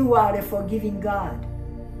 You are a forgiving God.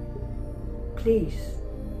 Please,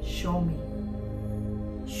 show me.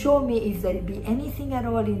 Show me if there be anything at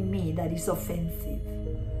all in me that is offensive.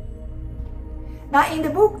 Now in the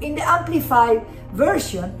book, in the Amplified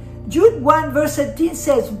version, Jude 1 verse 13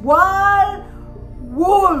 says, while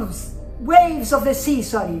waves of the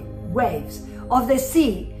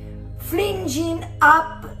sea, flinging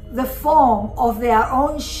up the foam of their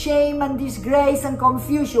own shame and disgrace and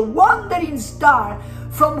confusion, wandering star,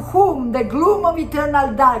 from whom the gloom of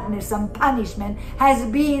eternal darkness and punishment has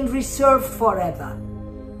been reserved forever.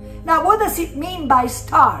 Now, what does it mean by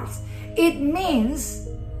stars? It means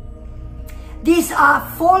these are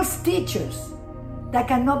false teachers that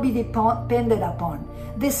cannot be depended upon.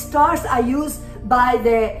 The stars are used by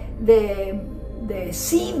the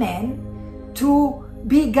seamen to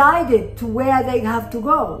be guided to where they have to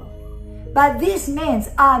go. But these men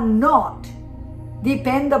are not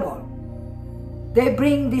dependable. They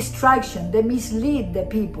bring distraction. They mislead the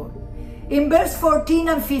people. In verse 14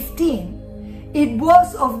 and 15, it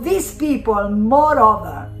was of these people,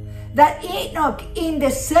 moreover, that Enoch in the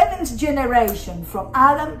 7th generation from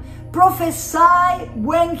Adam prophesied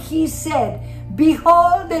when he said,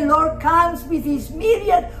 behold, the Lord comes with his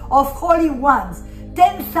myriad of holy ones,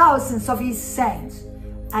 10,000s of his saints.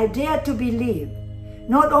 I dare to believe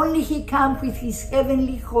not only he comes with his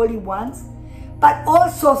heavenly holy ones, but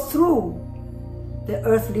also through the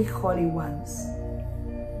earthly holy ones.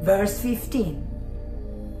 Verse 15.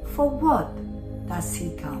 For what does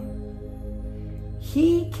he come?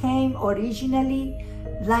 He came originally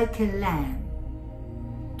like a lamb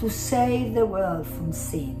to save the world from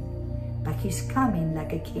sin, but he's coming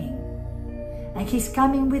like a king. And he's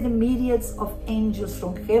coming with the myriads of angels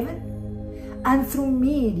from heaven and through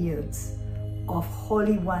myriads of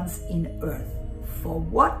holy ones in earth. For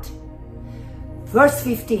what? Verse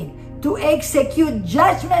 15. To execute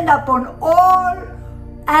judgment upon all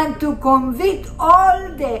and to convict all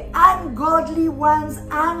the ungodly ones,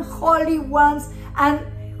 unholy ones, and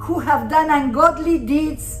who have done ungodly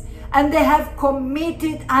deeds, and they have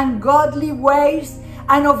committed ungodly ways,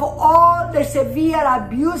 and of all the severe,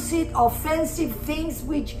 abusive, offensive things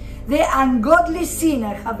which the ungodly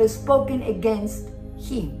sinner have spoken against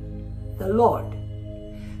him, the Lord.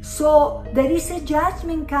 So there is a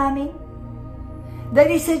judgment coming. There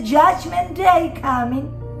is a judgment day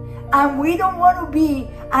coming, and we don't want to be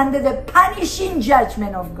under the punishing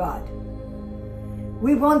judgment of God.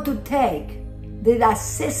 We want to take the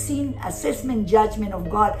assessment judgment of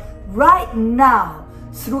God right now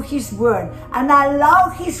through his word and allow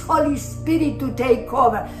his Holy Spirit to take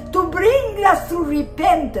over, to bring us through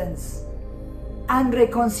repentance and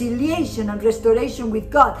reconciliation and restoration with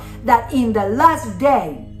God, that in the last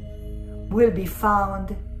day will be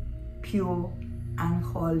found pure and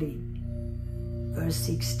holy. Verse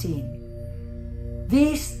 16.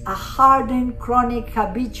 This a hardened, chronic,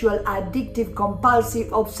 habitual, addictive,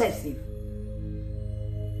 compulsive, obsessive,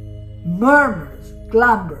 murmurers,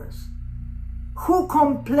 grumblers, who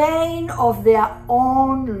complain of their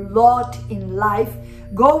own lot in life,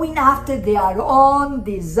 going after their own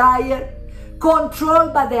desire,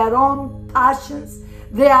 controlled by their own passions.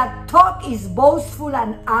 Their talk is boastful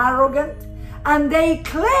and arrogant, and they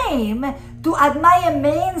claim to admire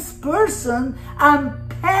man's person and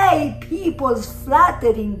pay people's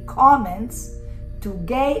flattering comments to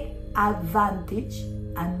gain advantage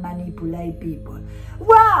and manipulate people.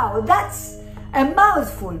 Wow, that's a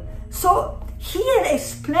mouthful. So here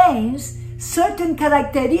explains certain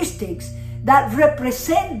characteristics that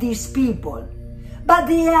represent these people. But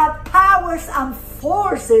there are powers and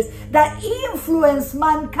forces that influence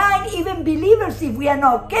mankind, even believers, if we are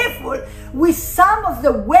not careful, with some of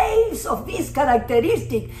the ways of these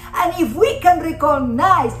characteristics. And if we can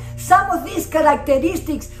recognize some of these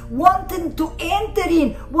characteristics wanting to enter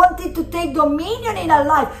in, wanting to take dominion in our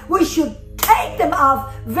life, we should take them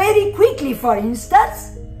off very quickly. For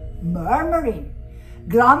instance, murmuring,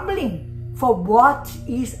 grumbling for what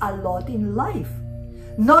is a lot in life,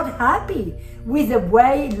 not happy with the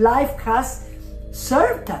way life has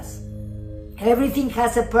served us. Everything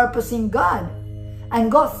has a purpose in God,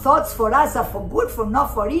 and God's thoughts for us are for good,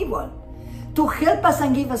 not for evil, to help us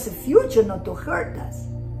and give us a future, not to hurt us.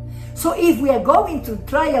 So if we are going through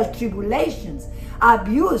trials, tribulations,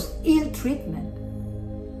 abuse, ill treatment,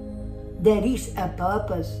 there is a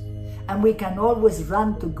purpose, and we can always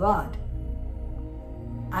run to God.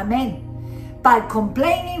 Amen. But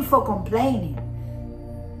complaining for complaining,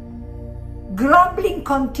 grumbling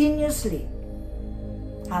continuously.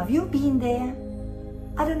 Have you been there?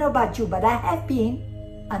 I don't know about you, but I have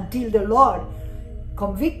been, until the Lord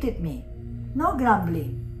convicted me. No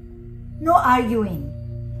grumbling, no arguing.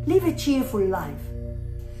 Live a cheerful life.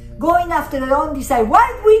 Going after our own desire.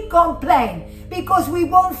 Why do we complain? Because we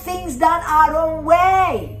want things done our own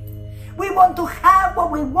way. We want to have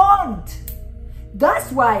what we want.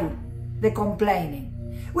 That's why the complaining.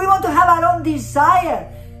 We want to have our own desire,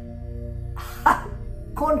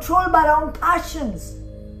 controlled by our own passions.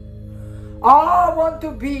 I want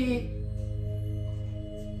to be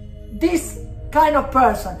this kind of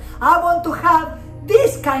person. I want to have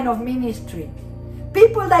this kind of ministry.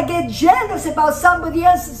 People that get jealous about somebody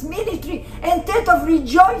else's ministry, instead of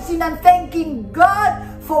rejoicing and thanking God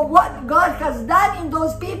for what God has done in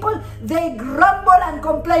those people, they grumble and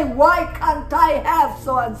complain, why can't I have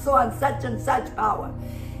so and such power?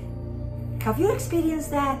 Have you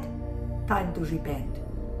experienced that? Time to repent.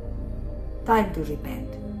 Time to repent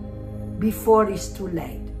before it's too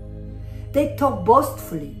late. They talk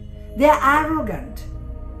boastfully. They are arrogant.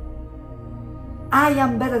 I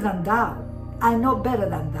am better than thou. I know better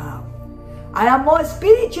than thou. I am more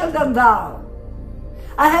spiritual than thou.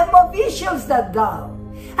 I have more visions than thou.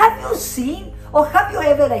 Have you seen or have you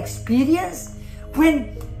ever experienced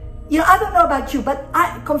when, I don't know about you, but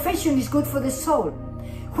confession is good for the soul.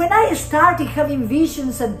 When I started having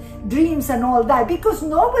visions and dreams and all that, because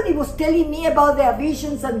nobody was telling me about their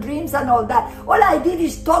visions and dreams and all that, all I did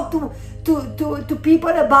is talk to people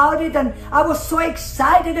about it, and I was so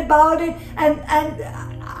excited about it, and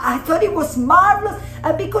I thought it was marvelous,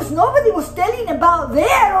 and because nobody was telling about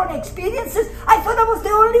their own experiences, I thought I was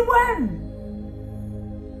the only one.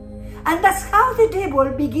 And that's how the devil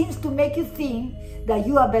begins to make you think that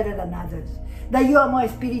you are better than others, that you are more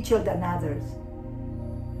spiritual than others.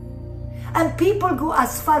 And people go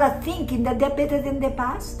as far as thinking that they're better than the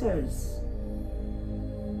pastors.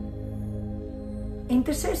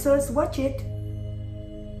 Intercessors, watch it.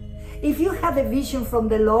 If you have a vision from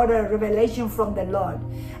the Lord or a revelation from the Lord,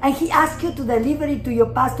 and He asks you to deliver it to your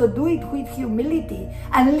pastor, do it with humility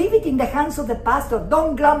and leave it in the hands of the pastor.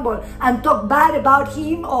 Don't grumble and talk bad about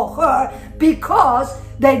him or her because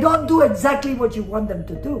they don't do exactly what you want them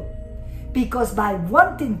to do. Because by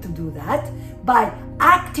wanting to do that, by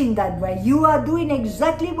acting that way, you are doing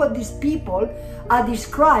exactly what these people are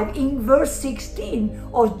described in verse 16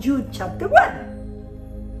 of Jude chapter 1.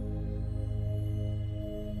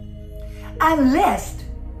 Unless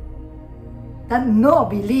that no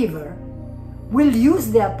believer will use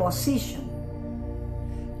their position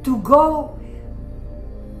to go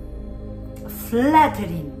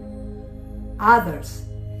flattering others,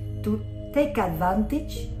 to take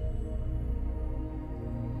advantage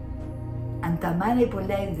and to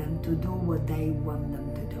manipulate them to do what they want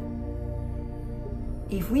them to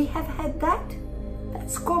do. If we have had that,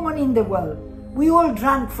 that's common in the world. We all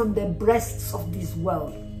drank from the breasts of this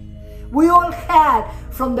world. We all had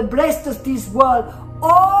from the breast of this world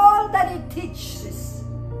all that it teaches.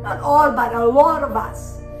 Not all, but a lot of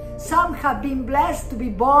us. Some have been blessed to be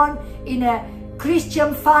born in a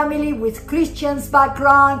Christian family with Christian's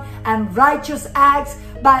background and righteous acts,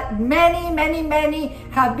 but many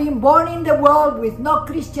have been born in the world with no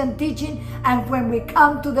Christian teaching, and when we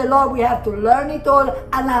come to the Lord, we have to learn it all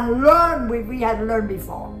and unlearn what we had learned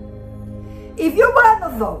before. If you're one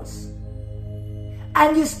of those,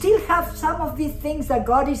 and you still have some of these things that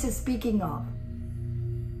God is speaking of,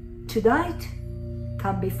 tonight,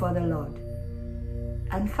 come before the Lord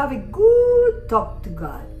and have a good talk to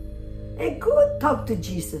God. A good talk to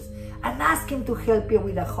Jesus and ask Him to help you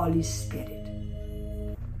with the Holy Spirit.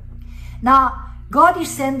 Now, God is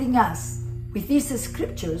sending us with these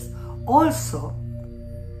scriptures also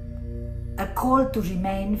a call to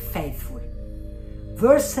remain faithful.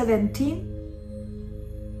 Verse 17,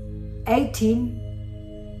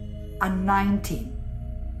 18, and 19.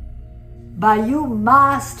 But you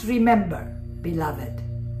must remember, beloved,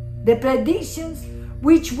 the predictions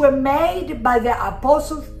which were made by the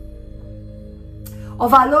apostles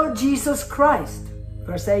of our Lord Jesus Christ.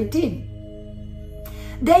 Verse 18.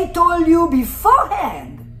 They told you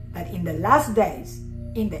beforehand that in the last days,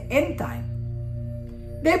 in the end time,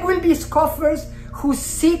 there will be scoffers who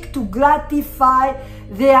seek to gratify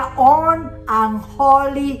their own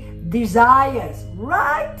unholy desires,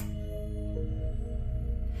 right?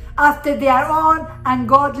 After their own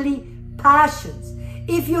ungodly passions.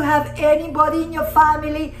 If you have anybody in your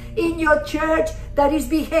family, in your church that is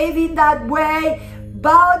behaving that way,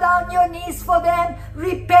 bow down your knees for them,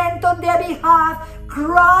 repent on their behalf,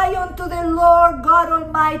 cry unto the Lord God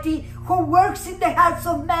Almighty, who works in the hearts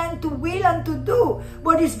of men to will and to do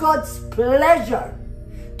what is God's pleasure,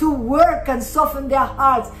 to work and soften their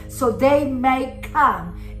hearts so they may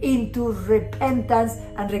come into repentance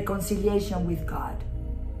and reconciliation with God.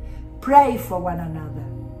 Pray for one another.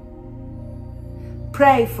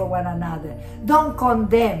 Pray for one another. Don't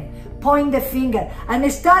condemn, point the finger,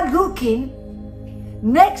 and start looking.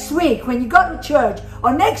 Next week when you go to church,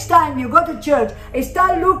 or next time you go to church,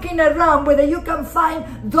 start looking around whether you can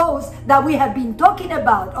find those that we have been talking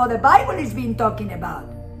about or the Bible has been talking about.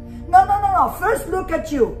 No. First look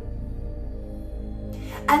at you.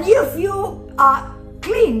 And if you are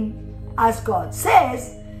clean, as God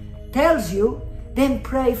tells you, then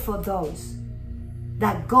pray for those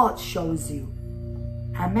that God shows you.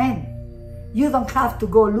 Amen. You don't have to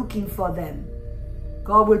go looking for them.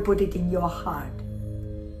 God will put it in your heart.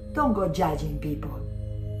 Don't go judging people.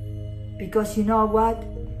 Because you know what?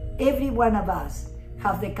 Every one of us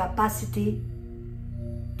have the capacity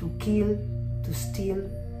to kill, to steal,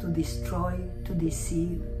 to destroy, to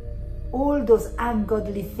deceive. All those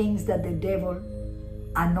ungodly things that the devil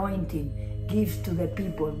anointing gives to the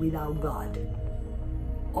people without God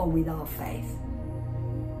or without faith.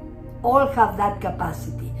 All have that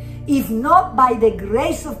capacity. If not by the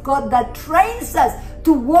grace of God that trains us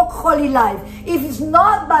to walk holy life, if it's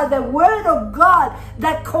not by the word of God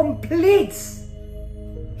that completes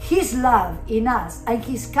His love in us and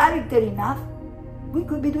His character in us, we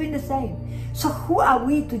could be doing the same. So who are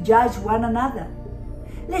we to judge one another?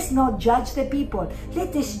 Let's not judge the people.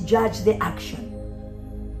 Let us judge the action.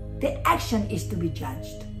 The action is to be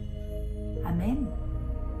judged. Amen.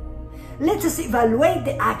 Let us evaluate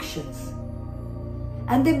the actions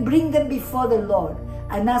and then bring them before the Lord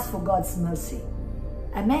and ask for God's mercy.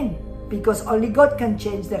 Amen. Because only God can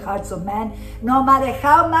change the hearts of man. No matter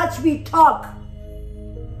how much we talk,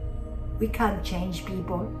 we can't change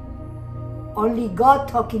people. Only God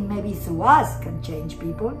talking maybe through us can change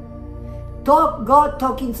people. God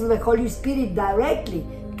talking through the Holy Spirit directly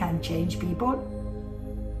can change people.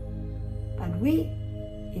 But we,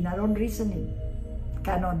 in our own reasoning,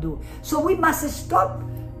 cannot do. So we must stop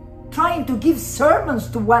trying to give sermons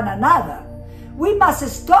to one another. We must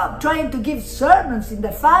stop trying to give sermons in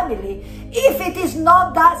the family if it is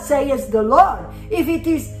not that says the Lord. If it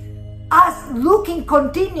is us looking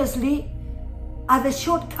continuously at the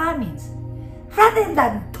shortcomings, rather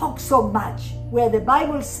than talk so much, where the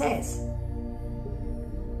Bible says,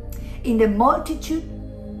 in the multitude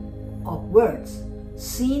of words,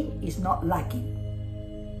 sin is not lacking.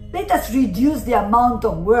 Let us reduce the amount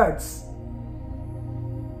of words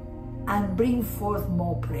and bring forth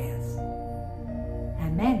more prayers.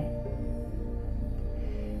 Amen.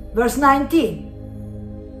 Verse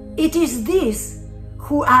 19. It is these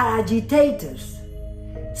who are agitators,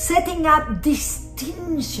 setting up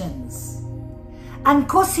distinctions and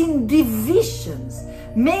causing divisions,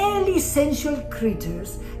 merely sensual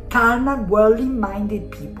creatures, carnal,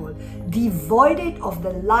 worldly-minded people, devoid of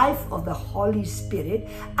the life of the Holy Spirit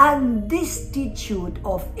and destitute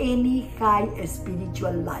of any high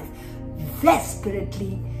spiritual life.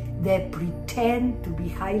 Desperately, they pretend to be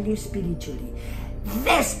highly spiritually.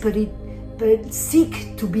 Desperately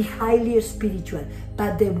seek to be highly spiritual,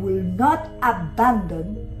 but they will not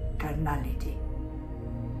abandon carnality.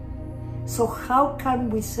 So how can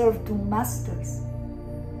we serve two masters?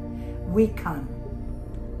 We can.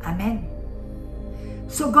 Amen.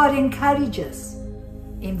 So God encourages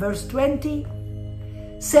in verse 20,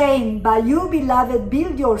 saying, "But you, beloved,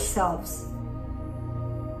 build yourselves.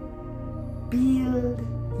 Build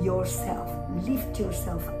yourself. Lift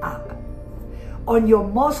yourself up on your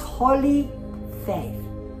most holy faith.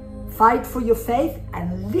 Fight for your faith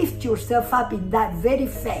and lift yourself up in that very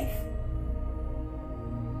faith.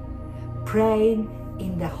 Praying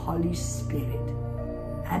in the Holy Spirit.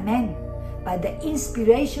 Amen. By the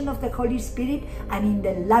inspiration of the Holy Spirit and in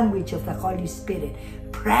the language of the Holy Spirit.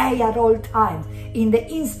 Pray at all times in the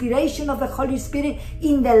inspiration of the Holy Spirit,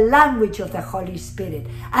 in the language of the Holy Spirit.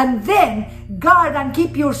 And then guard and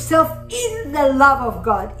keep yourself in the love of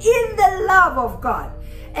God. In the love of God.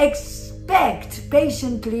 Expect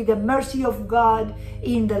patiently the mercy of God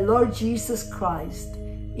in the Lord Jesus Christ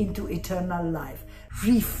into eternal life.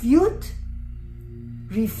 Refute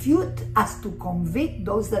as to convict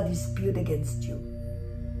those that dispute against you.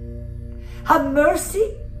 Have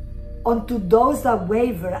mercy unto those that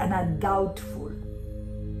waver and are doubtful.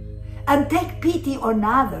 And take pity on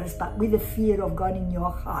others, but with the fear of God in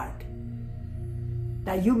your heart,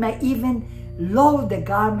 that you may even loathe the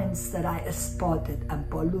garments that are spotted and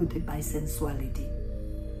polluted by sensuality.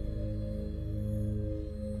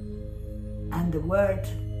 And the word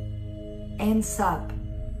ends up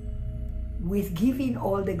with giving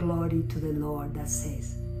all the glory to the Lord, that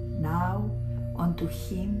says, now unto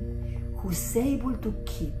him who's able to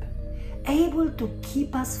keep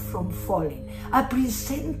us from falling, and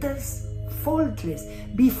present us faultless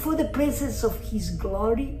before the presence of his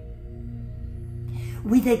glory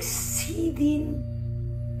with exceeding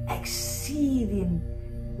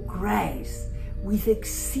grace, with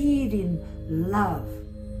exceeding love.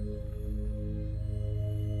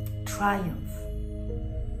 Triumph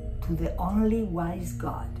to the only wise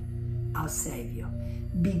God, our Savior,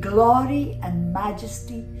 be glory and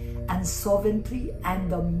majesty and sovereignty and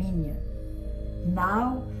dominion,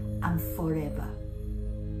 now and forever.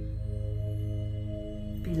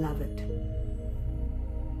 Beloved,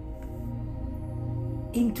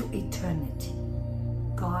 into eternity,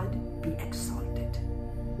 God be exalted.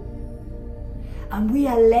 And we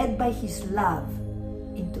are led by his love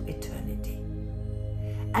into eternity.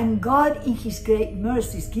 And God in his great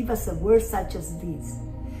mercies give us a word such as this,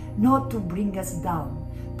 not to bring us down,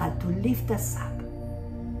 but to lift us up.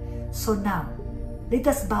 So now, let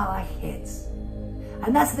us bow our heads,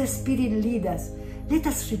 and as the Spirit leads us, let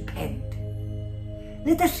us repent.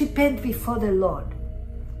 Let us repent before the Lord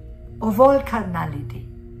of all carnality.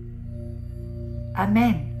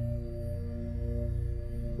 Amen.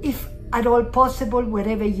 If at all possible,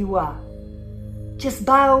 wherever you are, just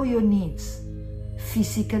bow your knees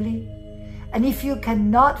physically. And if you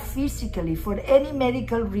cannot physically, for any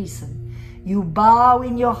medical reason, you bow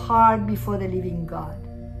in your heart before the living God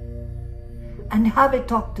and have a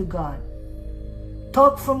talk to God.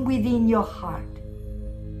 Talk from within your heart.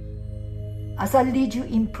 As I lead you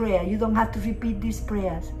in prayer, you don't have to repeat these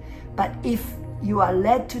prayers, but if you are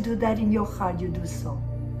led to do that in your heart, you do so.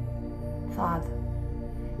 Father,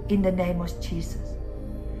 in the name of Jesus,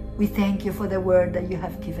 we thank you for the word that you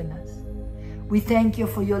have given us. We thank you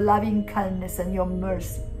for your loving kindness and your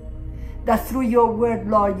mercy, that through your word,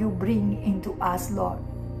 Lord, you bring into us, Lord,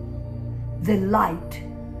 the light,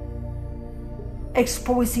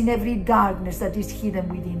 exposing every darkness that is hidden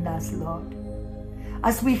within us, Lord.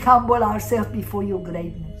 As we humble ourselves before your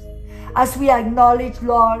greatness, as we acknowledge,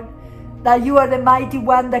 Lord, that you are the mighty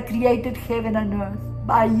one that created heaven and earth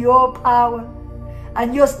by your power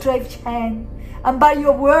and your stretched hand, and by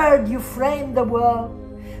your word you framed the world.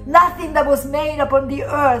 Nothing that was made upon the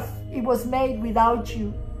earth, it was made without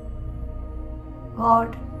you.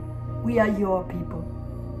 Lord, we are your people.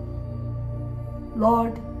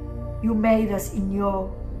 Lord, you made us in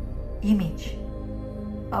your image.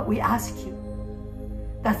 But we ask you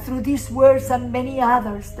that through these words and many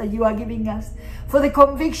others that you are giving us, for the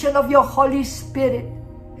conviction of your Holy Spirit,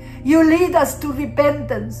 you lead us to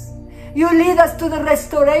repentance. You lead us to the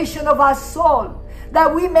restoration of our soul,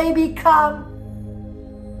 that we may become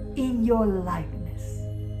in your likeness,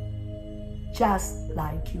 just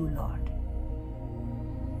like you, Lord.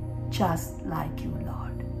 Just like you,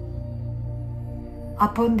 Lord.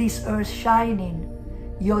 Upon this earth shining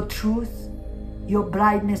your truth, your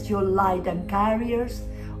brightness, your light, and carriers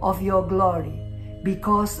of your glory,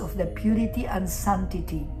 because of the purity and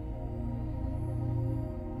sanctity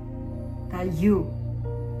that you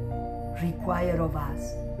require of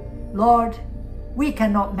us. Lord, we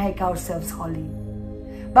cannot make ourselves holy,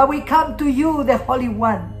 but we come to you, the Holy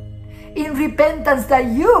One, in repentance that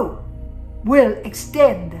you will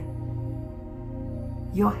extend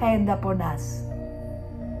your hand upon us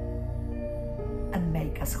and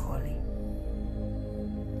make us holy.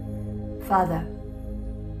 Father,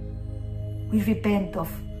 we repent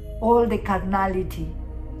of all the carnality,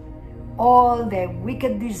 all the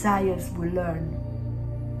wicked desires we learn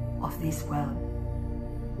of this world.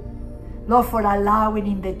 Lord, for allowing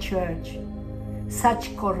in the church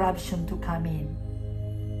such corruption to come in.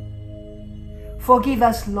 Forgive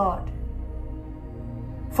us, Lord,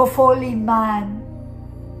 for falling man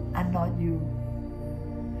and not you.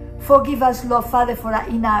 Forgive us, Lord Father, for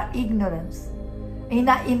in our ignorance, in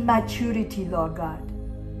our immaturity, Lord God.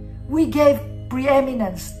 We gave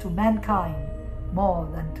preeminence to mankind more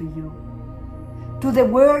than to you, to the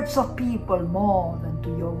words of people more than to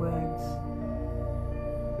your words.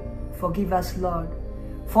 Forgive us, Lord,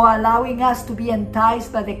 for allowing us to be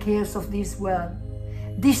enticed by the cares of this world,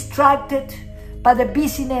 distracted by the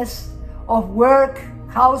busyness of work,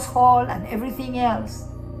 household, and everything else,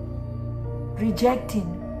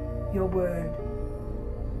 rejecting your word.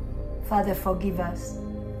 Father, forgive us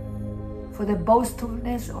for the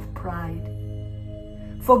boastfulness of pride.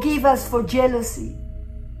 Forgive us for jealousy.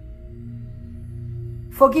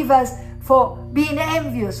 Forgive us for being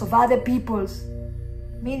envious of other people's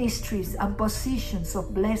ministries and positions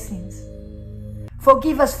of blessings.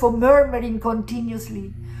 Forgive us for murmuring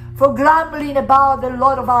continuously, for grumbling about the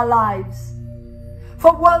Lord of our lives,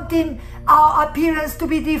 for wanting our appearance to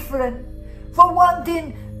be different, for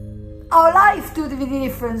wanting our life to be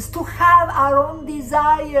different, to have our own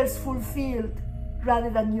desires fulfilled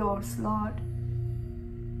rather than yours, Lord.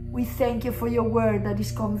 We thank you for your word that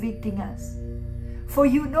is convicting us. For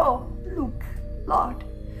you know, look, Lord,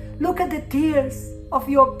 look at the tears of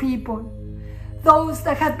your people, those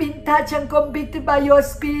that have been touched and convicted by your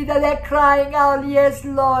Spirit, that they're crying out, yes,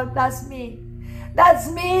 Lord, that's me. That's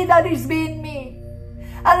me, that is being me.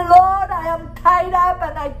 And Lord, I am tied up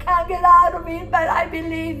and I can't get out of it, but I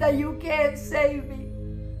believe that you can save me.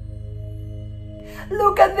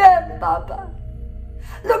 Look at them, Papa.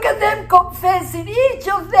 Look at them confessing, each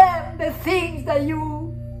of them, the things that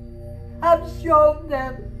you have shown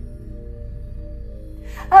them.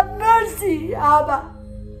 Have mercy, Abba.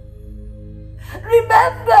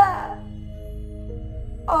 Remember,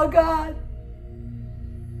 oh God,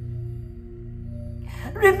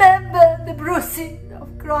 remember the bruising of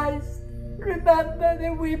Christ. Remember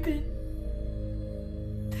the weeping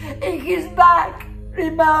in his back.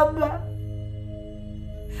 Remember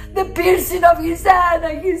the piercing of his hand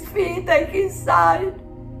and his feet and his side,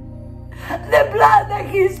 the blood that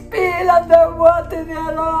he spilled and the water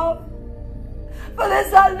thereof, for the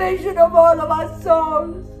salvation of all of our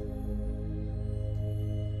souls.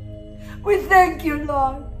 We thank you,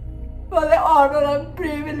 Lord, for the honor and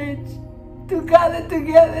privilege to gather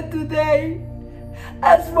together today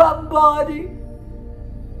as one body.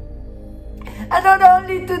 And not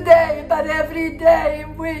only today, but every day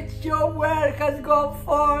in which your word has gone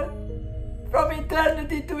forth from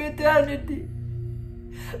eternity to eternity,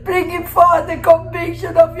 bringing forth the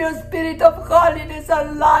conviction of your Spirit of holiness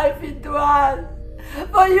and life into us.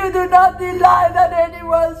 For you do not delight that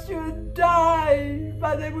anyone should die,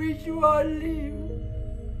 but that we should all live.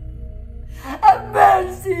 Have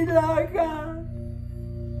mercy, Lord God.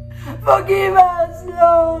 Forgive us,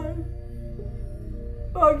 Lord.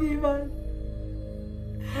 Forgive us.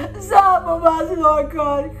 Some of us, Lord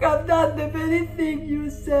God, have done the very thing you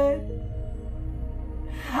said.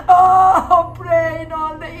 Oh, praying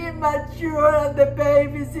on the immature and the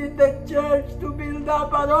babies in the church to build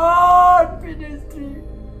up our own ministry,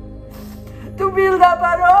 to build up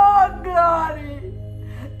our own glory,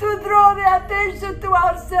 to draw the attention to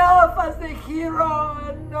ourselves as the hero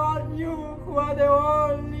and not you who are the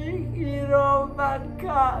only hero of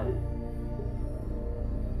mankind.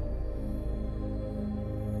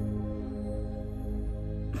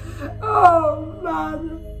 Oh,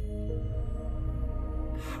 Father,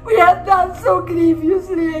 we have done so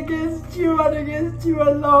grievously against you and against you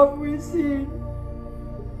alone we sin.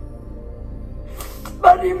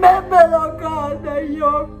 But remember, Lord God, that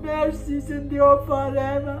your mercies endure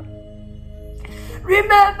forever.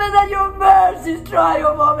 Remember that your mercies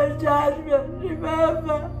triumph over judgment.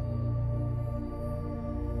 Remember,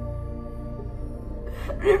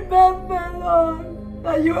 Lord,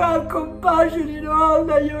 that you have compassion in all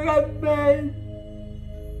that you have made,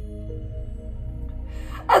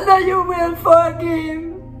 and that you will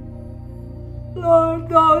forgive, Lord,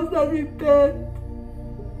 those that repent.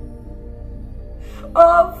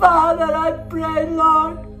 Oh, Father, I pray,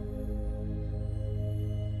 Lord,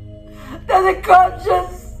 that the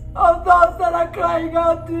conscience of those that are crying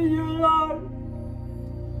out to you, Lord,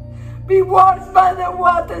 be washed by the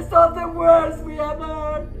waters of the words we have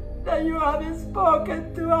heard that you have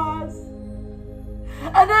spoken to us.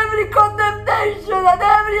 And every condemnation and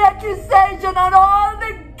every accusation and all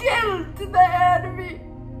the guilt the enemy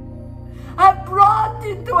have brought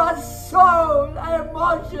into our soul, our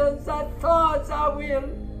emotions, our thoughts, our will,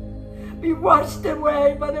 be washed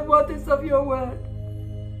away by the waters of your word.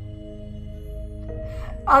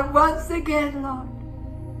 And once again, Lord,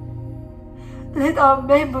 let our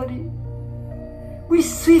memory be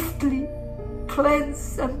swiftly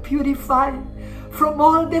cleansed and purified from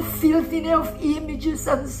all the filthiness of images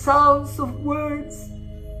and sounds of words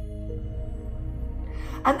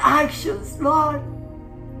and actions, Lord,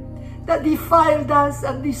 that defiled us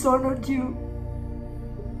and dishonored you.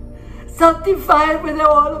 Sanctify with the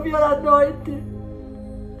oil of your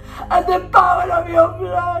anointing and the power of your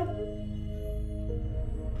blood.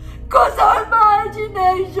 Cause our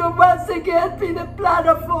imagination once again be the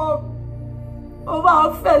platform of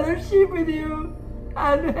our fellowship with you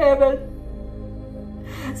and heaven.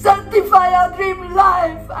 Sanctify our dream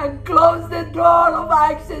life and close the door of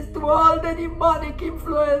access to all the demonic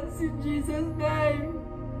influence in Jesus' name.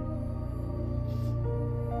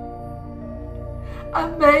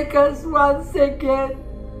 And make us once again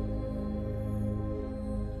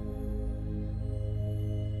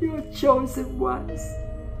your chosen ones.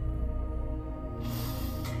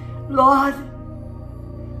 Lord,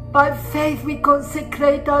 by faith we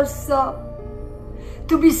consecrate ourselves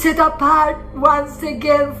to be set apart once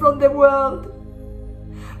again from the world,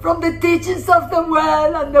 from the teachings of the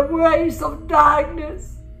world and the ways of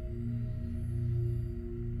darkness,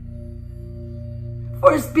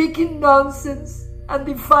 for speaking nonsense and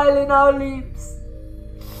defiling our lips.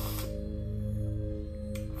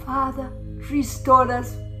 Father, restore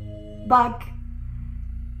us back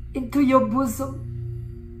into your bosom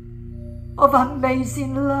of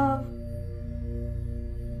amazing love.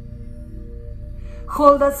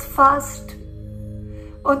 Hold us fast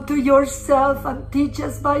unto yourself and teach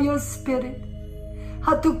us by your Spirit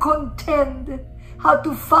how to contend, how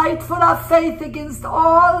to fight for our faith against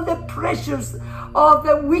all the pressures of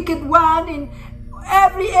the wicked one in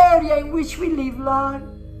every area in which we live, Lord.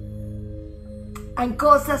 And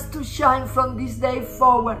cause us to shine from this day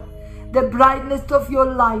forward the brightness of your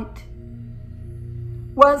light.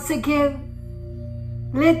 Once again,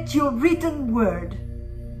 let your written word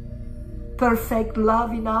perfect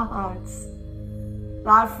love in our hearts.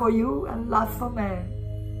 Love for you and love for man.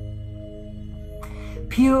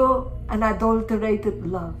 Pure and unadulterated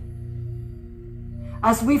love.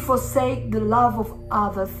 As we forsake the love of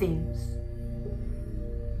other things.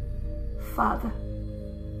 Father,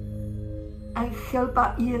 and help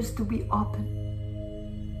our ears to be open.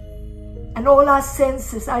 And all our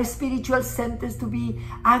senses, our spiritual centers to be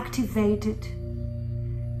activated.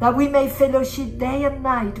 That we may fellowship day and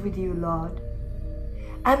night with you, Lord.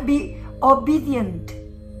 And be obedient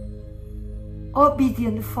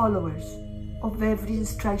followers of every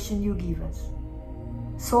instruction you give us.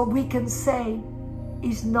 So we can say,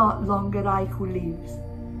 it's not longer I who lives,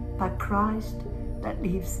 but Christ that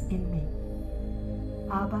lives in me.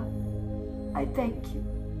 Abba, I thank you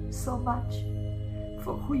so much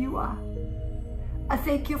for who you are. I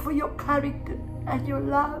thank you for your character and your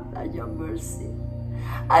love and your mercy.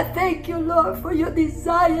 I thank you, Lord, for your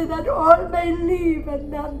desire that all may live and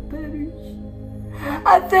none perish.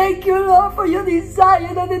 I thank you, Lord, for your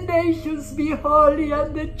desire that the nations be holy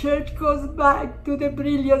and the church goes back to the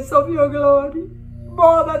brilliance of your glory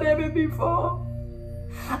more than ever before.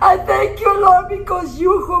 I thank you, Lord, because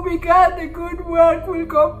you who began the good work will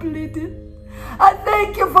complete it. I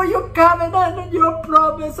thank you for your covenant and your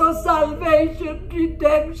promise of salvation,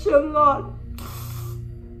 redemption, Lord,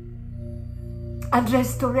 and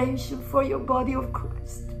restoration for your body of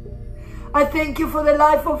Christ. I thank you for the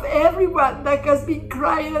life of everyone that has been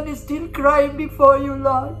crying and is still crying before you,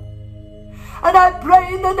 Lord. And I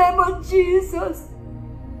pray in the name of Jesus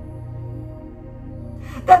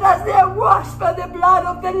that as they are washed by the blood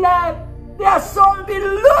of the Lamb, their soul be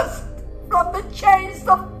loosed from the chains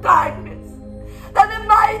of darkness. That the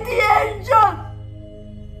mighty angel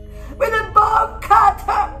with a bow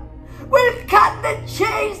cutter will cut the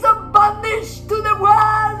chains of bondage to the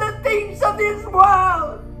world, the things of this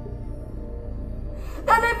world.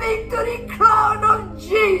 That the victory crown of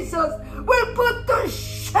Jesus will put to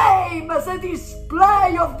shame as a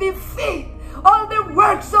display of defeat all the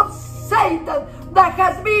works of Satan that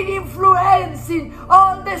has been influencing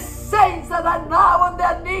all the saints that are now on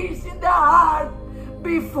their knees in their heart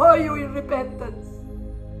before you in repentance.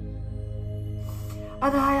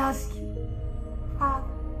 And I ask you, Father,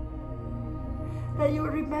 that you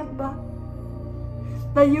remember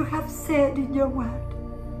that you have said in your word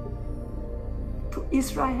to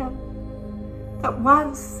Israel that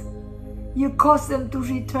once you cause them to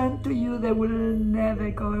return to you, they will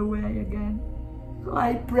never go away again. So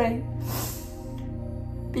I pray,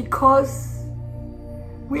 because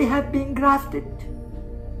we have been grafted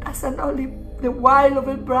as an olive the wild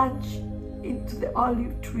olive branch into the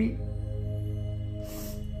olive tree.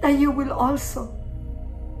 That you will also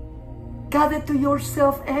gather to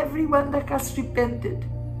yourself everyone that has repented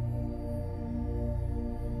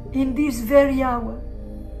in this very hour,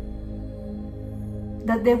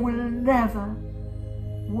 that they will never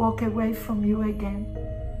walk away from you again.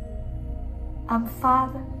 And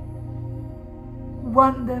Father,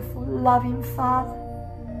 wonderful, loving Father,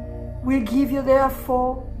 we give you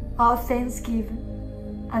therefore our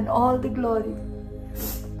thanksgiving and all the glory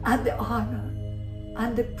and the honor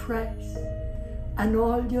and the praise. And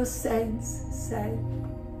all your saints say,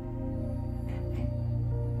 Amen.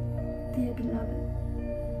 Dear beloved,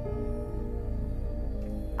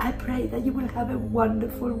 I pray that you will have a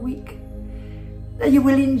wonderful week, that you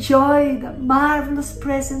will enjoy the marvelous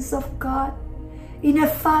presence of God in a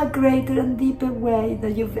far greater and deeper way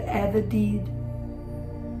than you've ever did.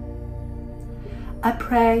 I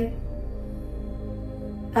pray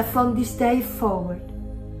that from this day forward,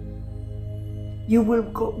 you will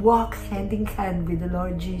walk hand in hand with the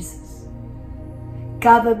Lord Jesus,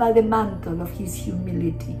 covered by the mantle of His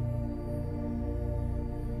humility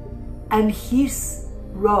and His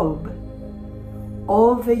robe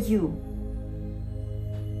over you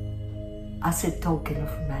as a token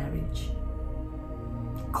of marriage,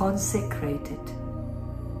 consecrated,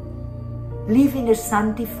 living a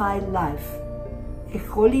sanctified life, a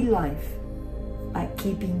holy life, by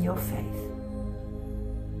keeping your faith.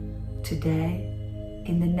 Today,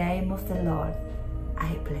 in the name of the Lord,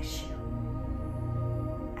 I bless you.